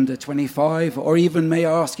people under 25, or even, may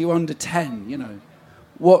I ask you, under 10,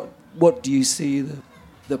 What do you see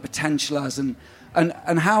the potential as, and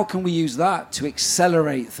how can we use that to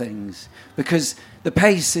accelerate things? Because the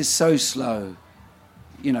pace is so slow.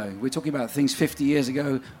 We're talking about things 50 years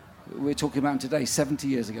ago, we're talking about them today, 70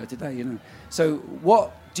 years ago today, So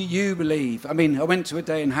what do you believe? I mean, I went to a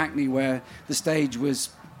day in Hackney where the stage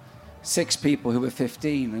was 6 people who were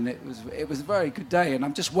 15, and it was a very good day. And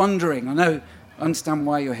I'm just wondering, I understand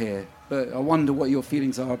why you're here, but I wonder what your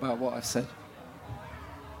feelings are about what I've said.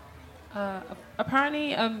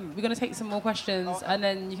 Apparently, we're going to take some more questions, and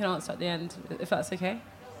then you can answer at the end, if that's okay.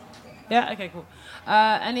 Yeah. Okay. Cool.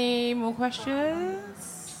 Any more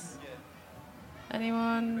questions?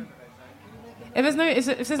 Anyone? If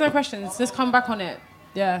there's no questions, just come back on it.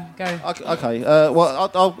 Yeah, go. Okay.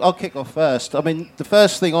 I'll kick off first. I mean, the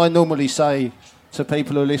first thing I normally say to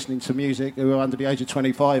people who are listening to music who are under the age of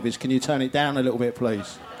 25 is, can you turn it down a little bit,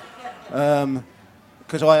 please?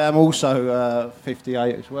 Because I am also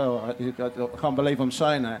 58 as well. I can't believe I'm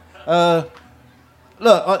saying that.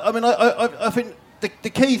 Look, I think the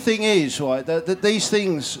key thing is, right, that these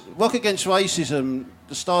things, Rock Against Racism,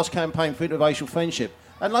 the Stars Campaign for Interracial Friendship,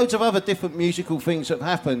 and loads of other different musical things that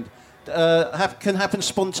have happened, can happen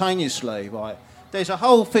spontaneously, right? There's a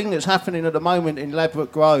whole thing that's happening at the moment in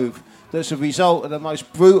Ladbroke Grove that's a result of the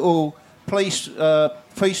most brutal police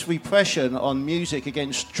repression on music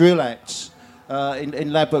against drill acts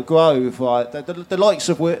in Ladbroke Grove, right? The likes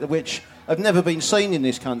of which have never been seen in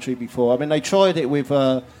this country before. I mean, they tried it with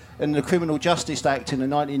in the Criminal Justice Act in the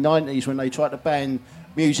 1990s when they tried to ban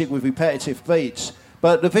music with repetitive beats.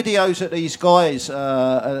 But the videos that these guys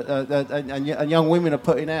and young women are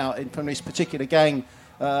putting out from this particular gang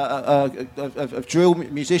of drill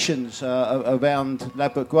musicians around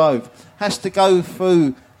Ladbroke Grove has to go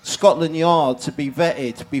through Scotland Yard to be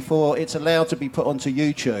vetted before it's allowed to be put onto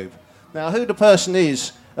YouTube. Now, who the person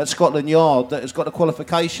is at Scotland Yard that has got the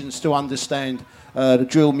qualifications to understand the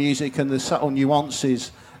drill music and the subtle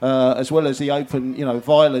nuances, as well as the open,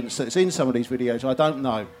 violence that's in some of these videos, I don't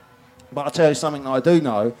know. But I'll tell you something that I do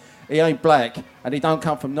know, he ain't black and he don't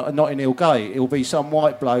come from Notting Hill Gate. He'll be some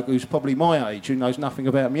white bloke who's probably my age who knows nothing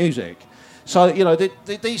about music. So, you know,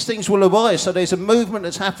 these things will arise. So there's a movement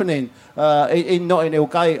that's happening in Notting Hill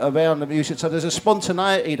Gate around the music. So there's a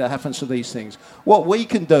spontaneity that happens to these things. What we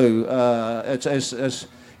can do, as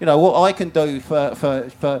you know, what I can do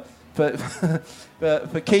for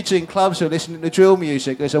kids in clubs who are listening to drill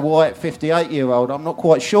music as a white 58-year-old, I'm not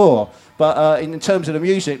quite sure. But in terms of the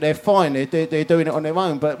music, they're fine. They're doing it on their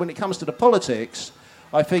own. But when it comes to the politics,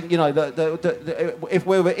 I think, you know, if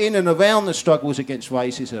we're in and around the struggles against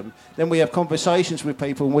racism, then we have conversations with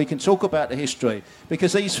people and we can talk about the history.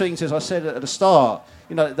 Because these things, as I said at the start,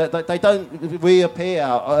 you know, they don't reappear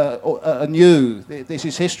anew. This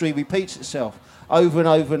is history repeats itself over and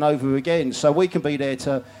over and over again. So we can be there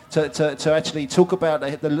to actually talk about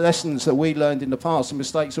the lessons that we learned in the past, the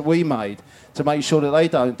mistakes that we made, to make sure that they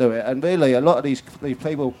don't do it. And really, a lot of these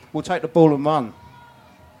people will take the ball and run.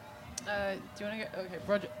 Do you want to go? Okay,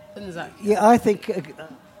 Roger and Zach. Yeah, I think,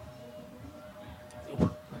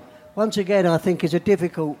 once again, I think it's a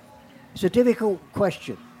difficult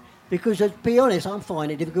question. Because, to be honest, I'm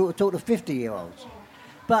finding it difficult to talk to 50-year-olds.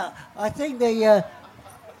 But I think the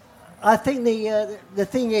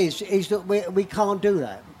thing is that we can't do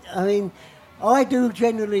that. I mean, I do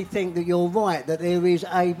generally think that you're right, that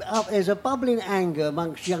there's a bubbling anger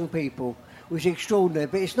amongst young people which is extraordinary,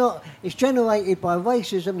 but it's generated by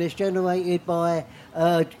racism, it's generated by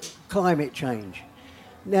climate change.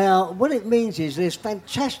 Now, what it means is there's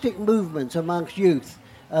fantastic movements amongst youth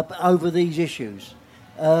over these issues,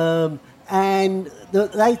 and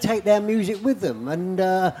they take their music with them, and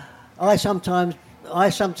I sometimes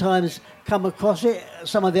come across it.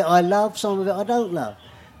 Some of it I love, some of it I don't love.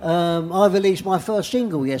 I released my first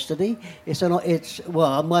single yesterday.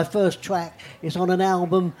 My first track. It's on an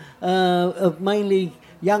album of mainly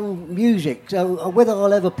young music. So whether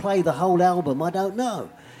I'll ever play the whole album, I don't know.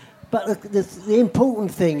 But the important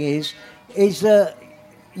thing is that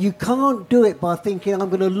you can't do it by thinking I'm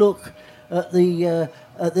going to look at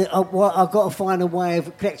I've got to find a way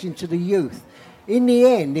of connecting to the youth. In the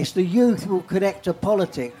end, it's the youth who will connect to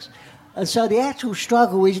politics. And so the actual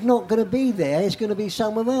struggle is not going to be there, it's going to be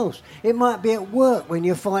somewhere else. It might be at work when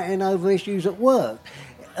you're fighting over issues at work.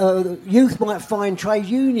 Youth might find trade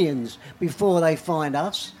unions before they find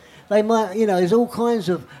us. They might, you know, there's all kinds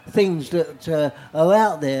of things that are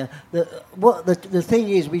out there. The thing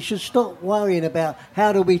is, we should stop worrying about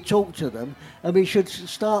how do we talk to them, and we should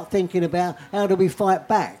start thinking about how do we fight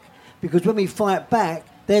back. Because when we fight back,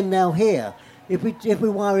 then they'll hear. If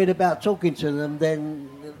we're worried about talking to them, then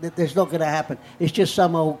that's not going to happen. It's just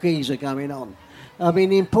some old geezer going on. I mean,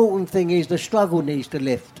 the important thing is the struggle needs to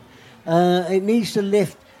lift. It needs to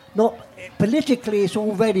lift. Not politically, it's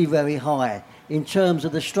already very high in terms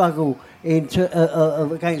of the struggle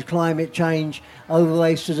against climate change, over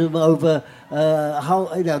racism, over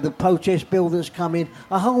the protest bill that's coming,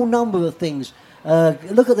 a whole number of things.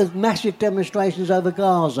 Look at the massive demonstrations over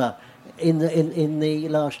Gaza in the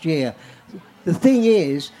last year. The thing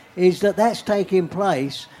is that that's taking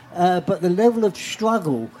place, but the level of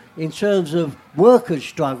struggle in terms of workers'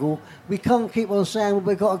 struggle, we can't keep on saying, well,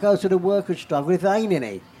 we've got to go to the workers' struggle if there ain't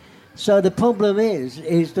any. So the problem is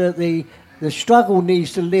that the struggle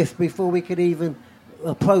needs to lift before we can even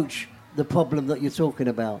approach the problem that you're talking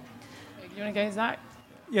about. Do you want to go, Zach?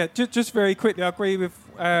 Yeah, just very quickly, I agree with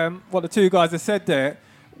what the two guys have said there.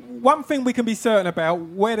 One thing we can be certain about,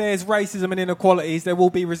 where there's racism and inequalities, there will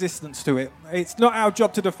be resistance to it. It's not our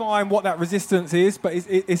job to define what that resistance is, but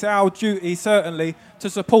it's our duty, certainly, to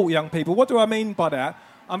support young people. What do I mean by that?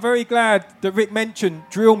 I'm very glad that Rick mentioned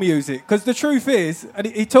drill music, because the truth is, and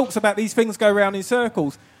he talks about these things go around in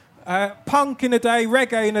circles, punk in a day,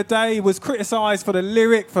 reggae in a day was criticised for the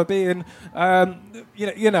lyric, for being,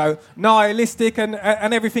 nihilistic and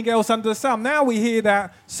everything else under the sun. Now we hear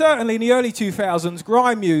that, certainly in the early 2000s,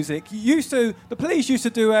 grime music, the police used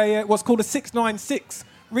to do what's called a 696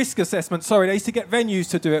 risk assessment. They used to get venues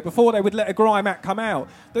to do it before they would let a grime act come out.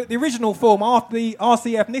 The original form asked the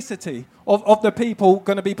ethnicity of the people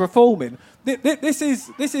going to be performing. This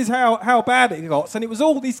is how bad it got. And it was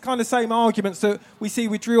all these kind of same arguments that we see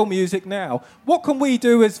with drill music now. What can we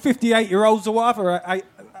do as 58-year-olds or whatever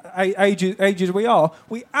ages we are?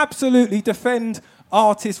 We absolutely defend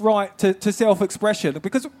artists' right to self-expression,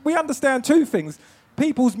 because we understand two things.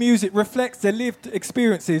 People's music reflects their lived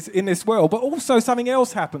experiences in this world, but also something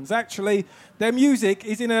else happens. Actually, their music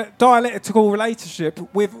is in a dialectical relationship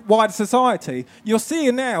with wider society. You're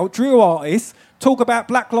seeing now drill artists talk about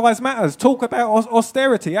Black Lives Matter, talk about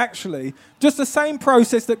austerity, actually. Just the same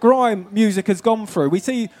process that grime music has gone through. We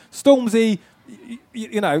see Stormzy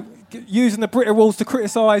using the Brit Awards to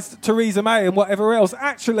criticise Theresa May and whatever else.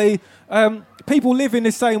 Actually, people live in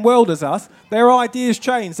the same world as us. Their ideas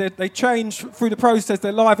change. They change through the process,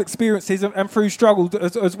 their life experiences, and through struggle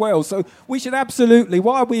as well. So we should absolutely,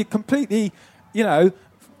 while we're completely,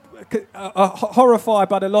 horrified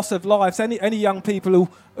by the loss of lives, any young people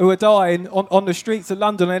who are dying on the streets of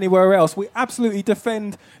London or anywhere else, we absolutely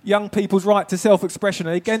defend young people's right to self-expression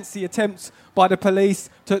and against the attempts by the police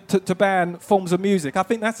to ban forms of music. I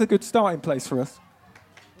think that's a good starting place for us.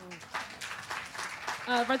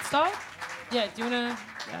 Red Star? Yeah, do you want to...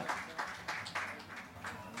 Yeah.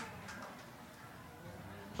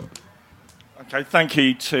 Okay, thank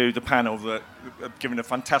you to the panel that have given a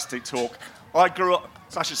fantastic talk. I grew up...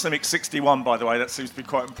 Sasha Simic, 61, by the way. That seems to be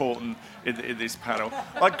quite important in this panel.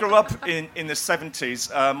 I grew up in the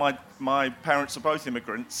 70s. My parents were both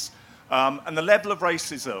immigrants. And the level of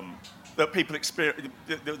racism that people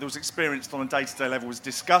that was experienced on a day-to-day level was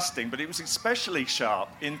disgusting, but it was especially sharp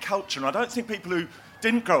in culture. And I don't think people who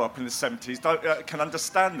didn't grow up in the 70s can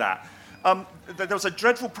understand that. There was a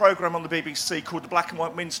dreadful programme on the BBC called The Black and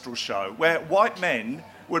White Minstrel Show, where white men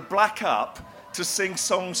would black up to sing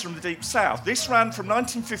songs from the Deep South. This ran from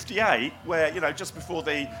 1958, where, just before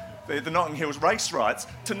the Notting Hill race riots,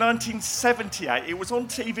 to 1978. It was on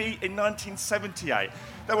TV in 1978.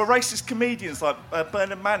 There were racist comedians like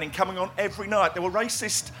Bernard Manning coming on every night. There were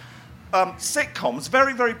racist sitcoms,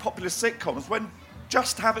 very, very popular sitcoms, when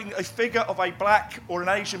just having a figure of a black or an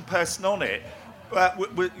Asian person on it,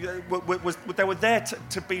 they were there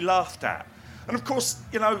to be laughed at. And of course,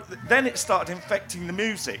 then it started infecting the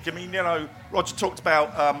music. I mean, Roger talked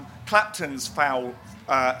about Clapton's foul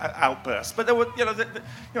outburst, but there were, it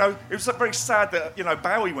was very sad that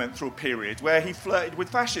Bowie went through a period where he flirted with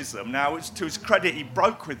fascism. Now, it's to his credit, he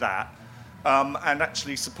broke with that and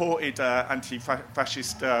actually supported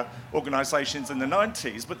anti-fascist organisations in the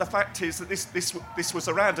 90s. But the fact is that this was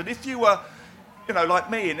around, and if you were,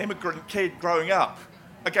 like me, an immigrant kid growing up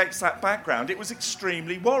against that background, it was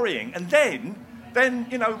extremely worrying. And then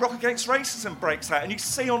Rock Against Racism breaks out, and you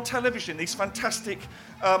see on television these fantastic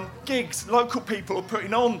gigs. Local people are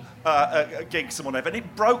putting on gigs and whatever, and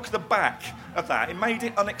it broke the back of that. It made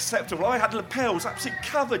it unacceptable. I had lapels absolutely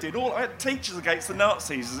covered in all. I had Teachers Against the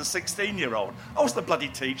Nazis as a 16-year-old. I was the bloody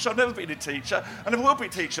teacher. I've never been a teacher. I never will be a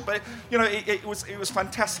teacher. But it was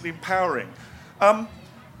fantastically empowering. And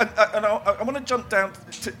I want to jump down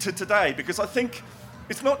to today, because I think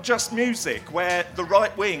it's not just music where the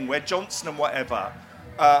right wing, where Johnson and whatever,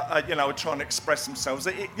 are trying to express themselves.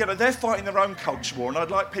 They're fighting their own culture war, and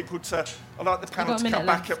I'd like the panel to come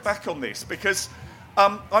back on this, because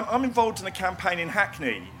I'm involved in a campaign in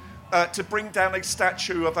Hackney to bring down a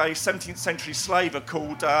statue of a 17th century slaver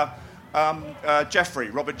called Robert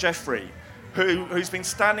Jeffrey, who's been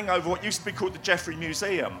standing over what used to be called the Jeffrey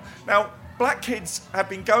Museum. Now, black kids have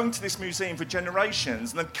been going to this museum for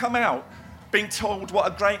generations and have come out being told what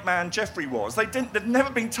a great man Jeffrey was. They've never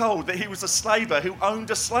been told that he was a slaver who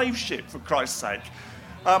owned a slave ship, for Christ's sake.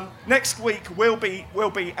 Next week we'll be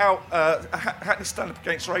out. Hackney Stand Up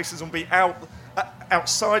Against Racism will be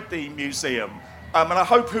outside the museum, and I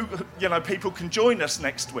hope people can join us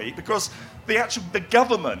next week, because the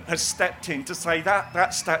government has stepped in to say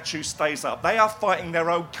that statue stays up. They are fighting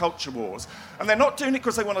their own culture wars, and they're not doing it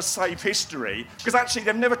because they want to save history, because actually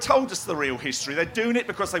they've never told us the real history. They're doing it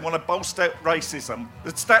because they want to bolster racism.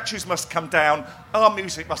 The statues must come down, our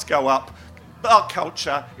music must go up, our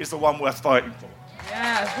culture is the one worth fighting for.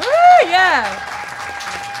 Yeah, woo, yeah.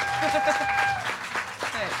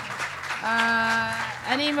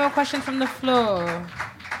 Any more questions from the floor?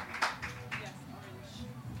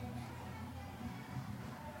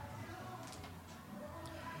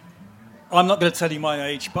 I'm not going to tell you my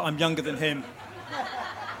age, but I'm younger than him.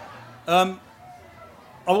 I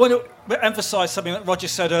want to emphasise something that Roger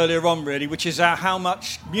said earlier on, really, which is how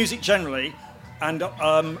much music generally, and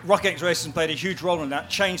Rock Against Racism played a huge role in that,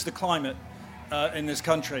 changed the climate in this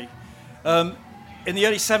country. In the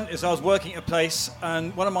early 70s, I was working at a place,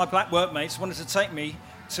 and one of my black workmates wanted to take me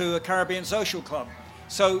to a Caribbean social club.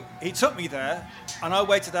 So he took me there, and I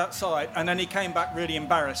waited outside, and then he came back really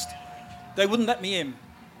embarrassed. They wouldn't let me in.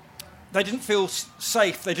 They didn't feel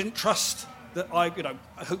safe. They didn't trust that I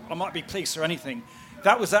might be police or anything.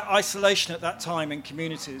 That was that isolation at that time in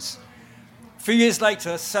communities. A few years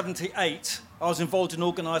later, 78, I was involved in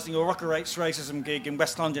organising a Rock Against Racism gig in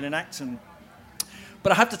West London in Acton.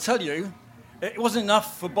 But I have to tell you, it wasn't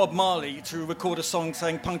enough for Bob Marley to record a song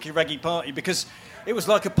saying punky reggae party, because it was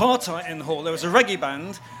like apartheid in the hall. There was a reggae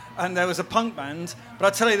band, and there was a punk band. But I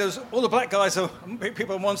tell you, there was all the black guys,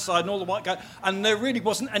 people on one side, and all the white guys, and there really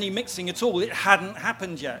wasn't any mixing at all. It hadn't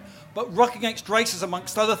happened yet. But Rock Against Racism,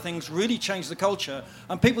 amongst other things, really changed the culture.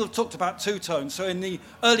 And people have talked about two-tone. So in the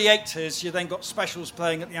early 80s, you then got Specials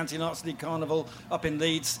playing at the Anti-Nazi League Carnival up in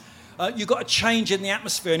Leeds. You got a change in the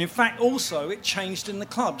atmosphere. And in fact, also, it changed in the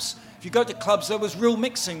clubs. If you go to clubs, there was real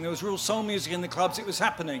mixing. There was real soul music in the clubs. It was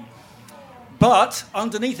happening. But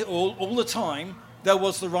underneath it all the time, there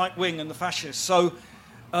was the right wing and the fascists. So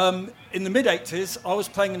in the mid-80s, I was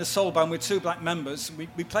playing in a soul band with 2 black members.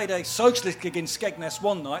 We played a socialist gig in Skegness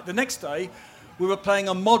one night. The next day, we were playing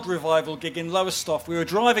a mod revival gig in Lowestoft. We were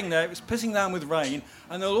driving there. It was pissing down with rain.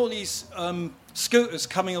 And there were all these scooters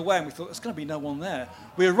coming away. And we thought, there's going to be no one there.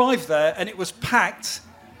 We arrived there, and it was packed,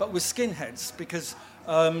 but with skinheads, because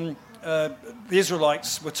the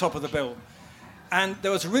Israelites were top of the bill. And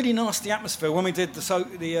there was a really nasty atmosphere when we did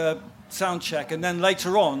the sound check. And then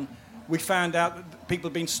later on, we found out that people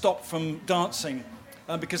had been stopped from dancing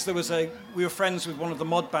because we were friends with one of the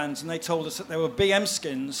mod bands, and they told us that there were BM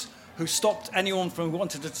skins who stopped anyone from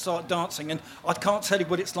wanting to start dancing. And I can't tell you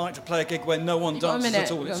what it's like to play a gig where no one dances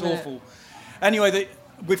at all. It's awful. Anyway,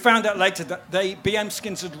 we found out later that BM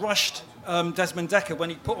skins had rushed Desmond Dekker when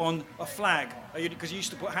he put on a flag, because he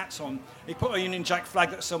used to put hats on. He put a Union Jack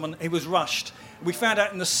flag at someone. He was rushed. We found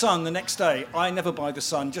out in the Sun the next day. I never buy the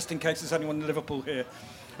Sun, just in case there's anyone in Liverpool here.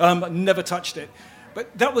 Never touched it.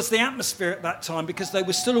 But that was the atmosphere at that time, because they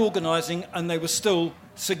were still organising and they were still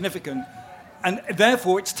significant. And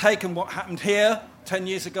therefore, it's taken what happened here 10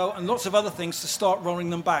 years ago and lots of other things to start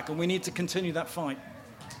rolling them back. And we need to continue that fight.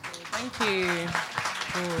 Thank you.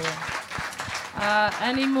 Cool.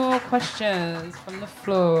 Any more questions from the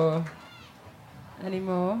floor? Any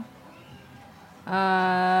more?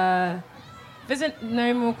 If there's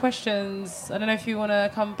no more questions, I don't know if you want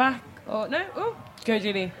to come back or no? Oh, go,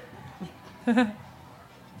 Julie.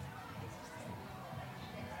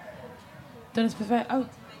 Dennis Bovell.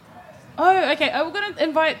 Oh, okay. We're going to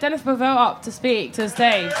invite Dennis Bovell up to speak to the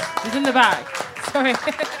stage. He's in the back. Sorry.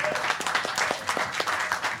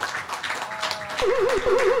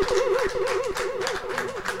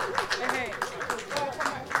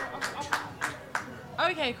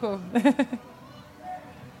 Okay, cool.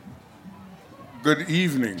 Good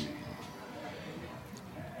evening.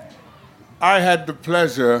 I had the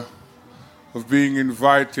pleasure of being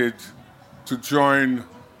invited to join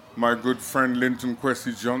my good friend Linton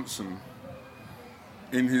Kwesi Johnson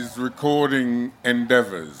in his recording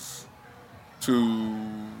endeavors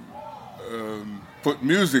to put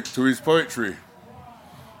music to his poetry.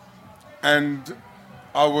 And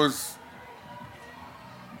I was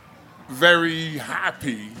very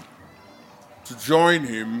happy to join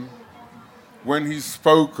him when he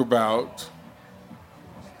spoke about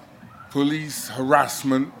police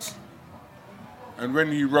harassment and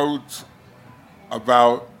when he wrote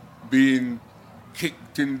about being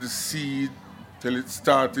kicked in the seed till it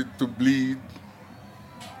started to bleed.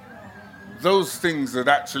 Those things that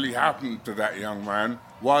actually happened to that young man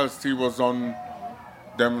whilst he was on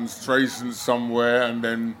demonstrations somewhere and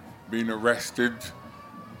then being arrested,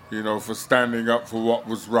 for standing up for what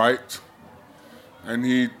was right. And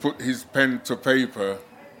he put his pen to paper,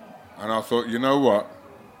 and I thought, you know what?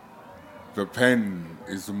 The pen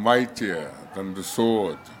is mightier than the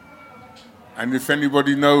sword. And if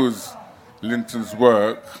anybody knows Linton's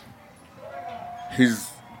work, his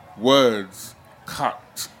words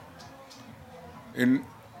cut.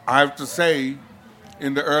 I have to say,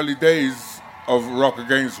 in the early days of Rock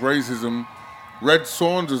Against Racism, Red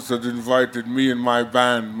Saunders had invited me and my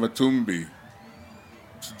band, Matumbi,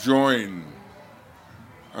 to join.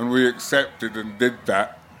 And we accepted and did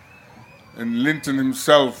that. And Linton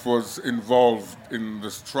himself was involved in the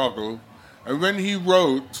struggle. And when he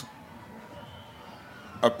wrote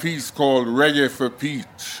a piece called Reggae for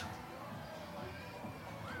Peach,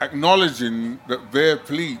 acknowledging that Bear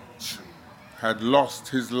Pleach had lost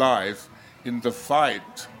his life in the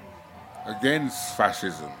fight against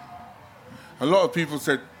fascism. A lot of people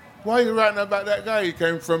said, why are you writing about that guy? He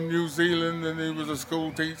came from New Zealand and he was a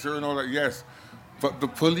school teacher and all that. Yes, but the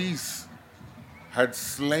police had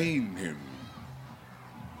slain him.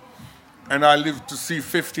 And I lived to see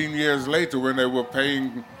 15 years later when they were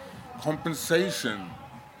paying compensation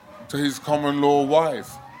to his common law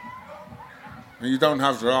wife. And you don't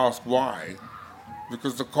have to ask why,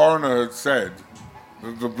 because the coroner had said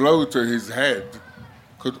that the blow to his head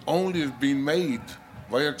could only have been made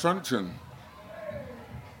by a truncheon.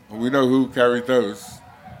 And we know who carried those.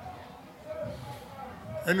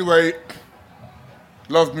 Anyway,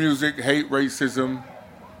 love music, hate racism.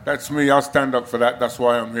 That's me. I'll stand up for that. That's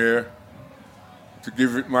why I'm here. to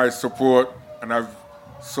give it my support, and I've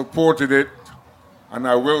supported it, and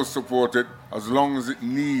I will support it as long as it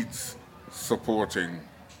needs supporting,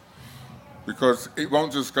 because it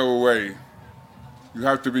won't just go away. You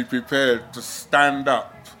have to be prepared to stand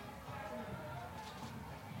up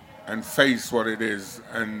and face what it is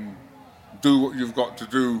and do what you've got to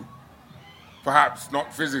do, perhaps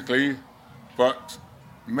not physically, but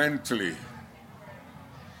mentally.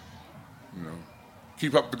 You know,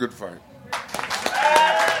 keep up the good fight.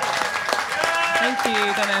 Thank you,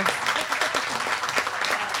 Dennis.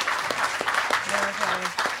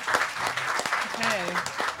 Okay.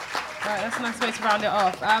 Right, that's a nice way to round it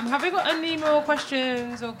off. Have we got any more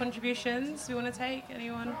questions or contributions we want to take?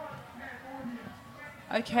 Anyone?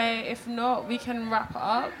 Okay, if not, we can wrap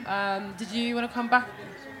up. Did you want to come back?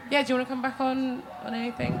 Yeah, do you want to come back on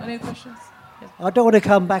anything? Any questions? Yes. I don't want to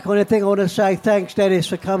come back on anything. I want to say thanks, Dennis,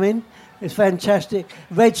 for coming. It's fantastic.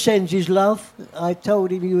 Red sends his love. I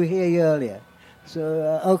told him you were here earlier.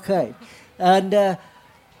 So, okay. And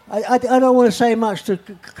I don't want to say much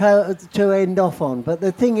to end off on, but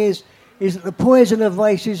the thing is that the poison of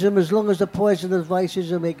racism, as long as the poison of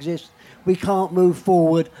racism exists, we can't move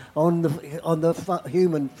forward on the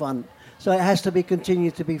human front. So it has to be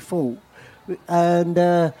continued to be fought. And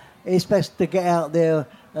it's best to get out there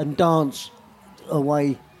and dance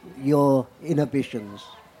away your inhibitions.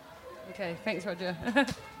 Okay, thanks, Roger.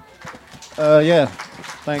 Yeah,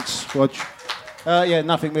 thanks, Rog. Yeah,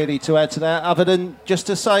 nothing really to add to that, other than just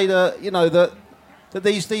to say that, you know, that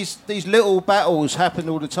these little battles happen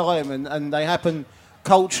all the time, and they happen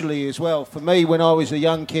culturally as well. For me, when I was a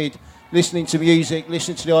young kid, listening to music,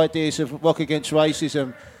 listening to the ideas of Rock Against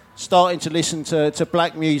Racism, starting to listen to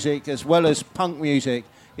black music as well as punk music,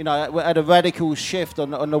 you know, had a radical shift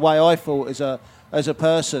on the way I thought as a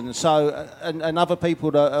person. So, and other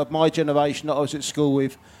people of my generation that I was at school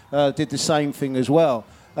with did the same thing as well.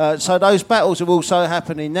 So those battles are also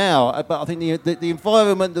happening now. But I think the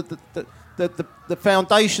environment, the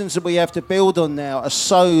foundations that we have to build on now are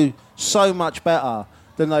so much better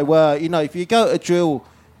than they were. You know, if you go to drill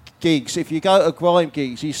gigs, if you go to grime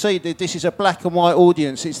gigs, you see that this is a black and white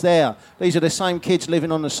audience. It's there. These are the same kids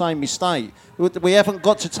living on the same estate. We haven't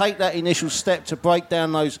got to take that initial step to break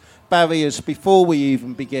down those barriers before we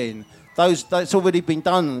even begin. That's already been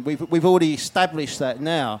done. We've already established that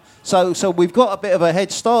now. So we've got a bit of a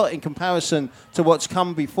head start in comparison to what's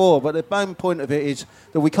come before. But the main point of it is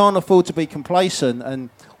that we can't afford to be complacent.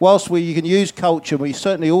 And whilst you can use culture, we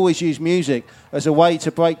certainly always use music as a way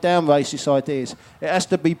to break down racist ideas. It has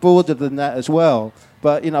to be broader than that as well.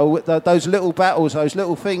 But, you know, those little battles, those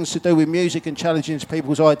little things to do with music and challenging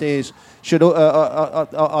people's ideas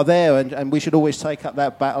are there, and we should always take up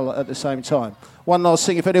that battle at the same time. One last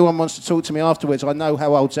thing, if anyone wants to talk to me afterwards, I know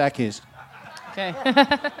how old Zach is. Okay.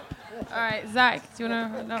 All right, Zach, do you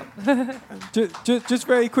want to... No. Just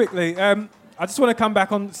very quickly, I just want to come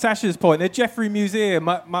back on Sasha's point. The Jeffrey Museum,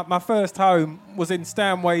 my first home was in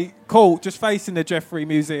Stanway Court, just facing the Jeffrey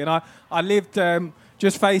Museum. I lived...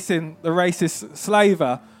 just facing the racist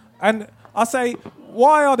slaver. And I say,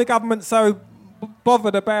 why are the government so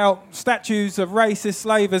bothered about statues of racist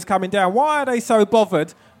slavers coming down? Why are they so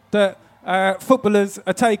bothered that footballers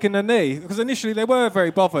are taking a knee? Because initially they were very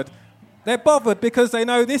bothered. They're bothered because they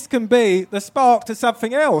know this can be the spark to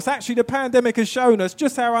something else. Actually, the pandemic has shown us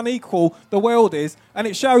just how unequal the world is, and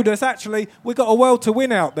it showed us, actually, we've got a world to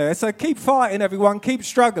win out there. So keep fighting, everyone. Keep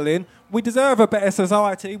struggling. We deserve a better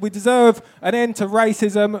society. We deserve an end to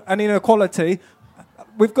racism and inequality.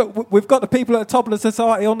 We've got the people at the top of the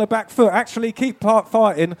society on the back foot. Actually, keep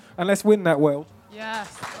fighting, and let's win that world. Yes.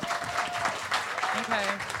 Okay.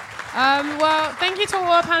 Well, thank you to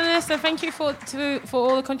all our panelists, and thank you for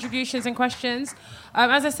all the contributions and questions.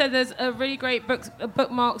 As I said, there's a really great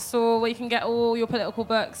bookmark store where you can get all your political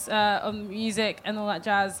books on music and all that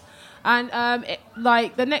jazz. And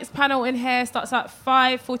the next panel in here starts at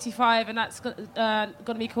 5:45, and that's going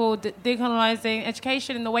to be called Decolonizing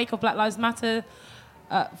Education in the Wake of Black Lives Matter,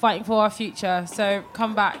 Fighting for Our Future. So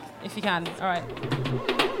come back if you can. All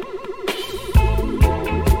right.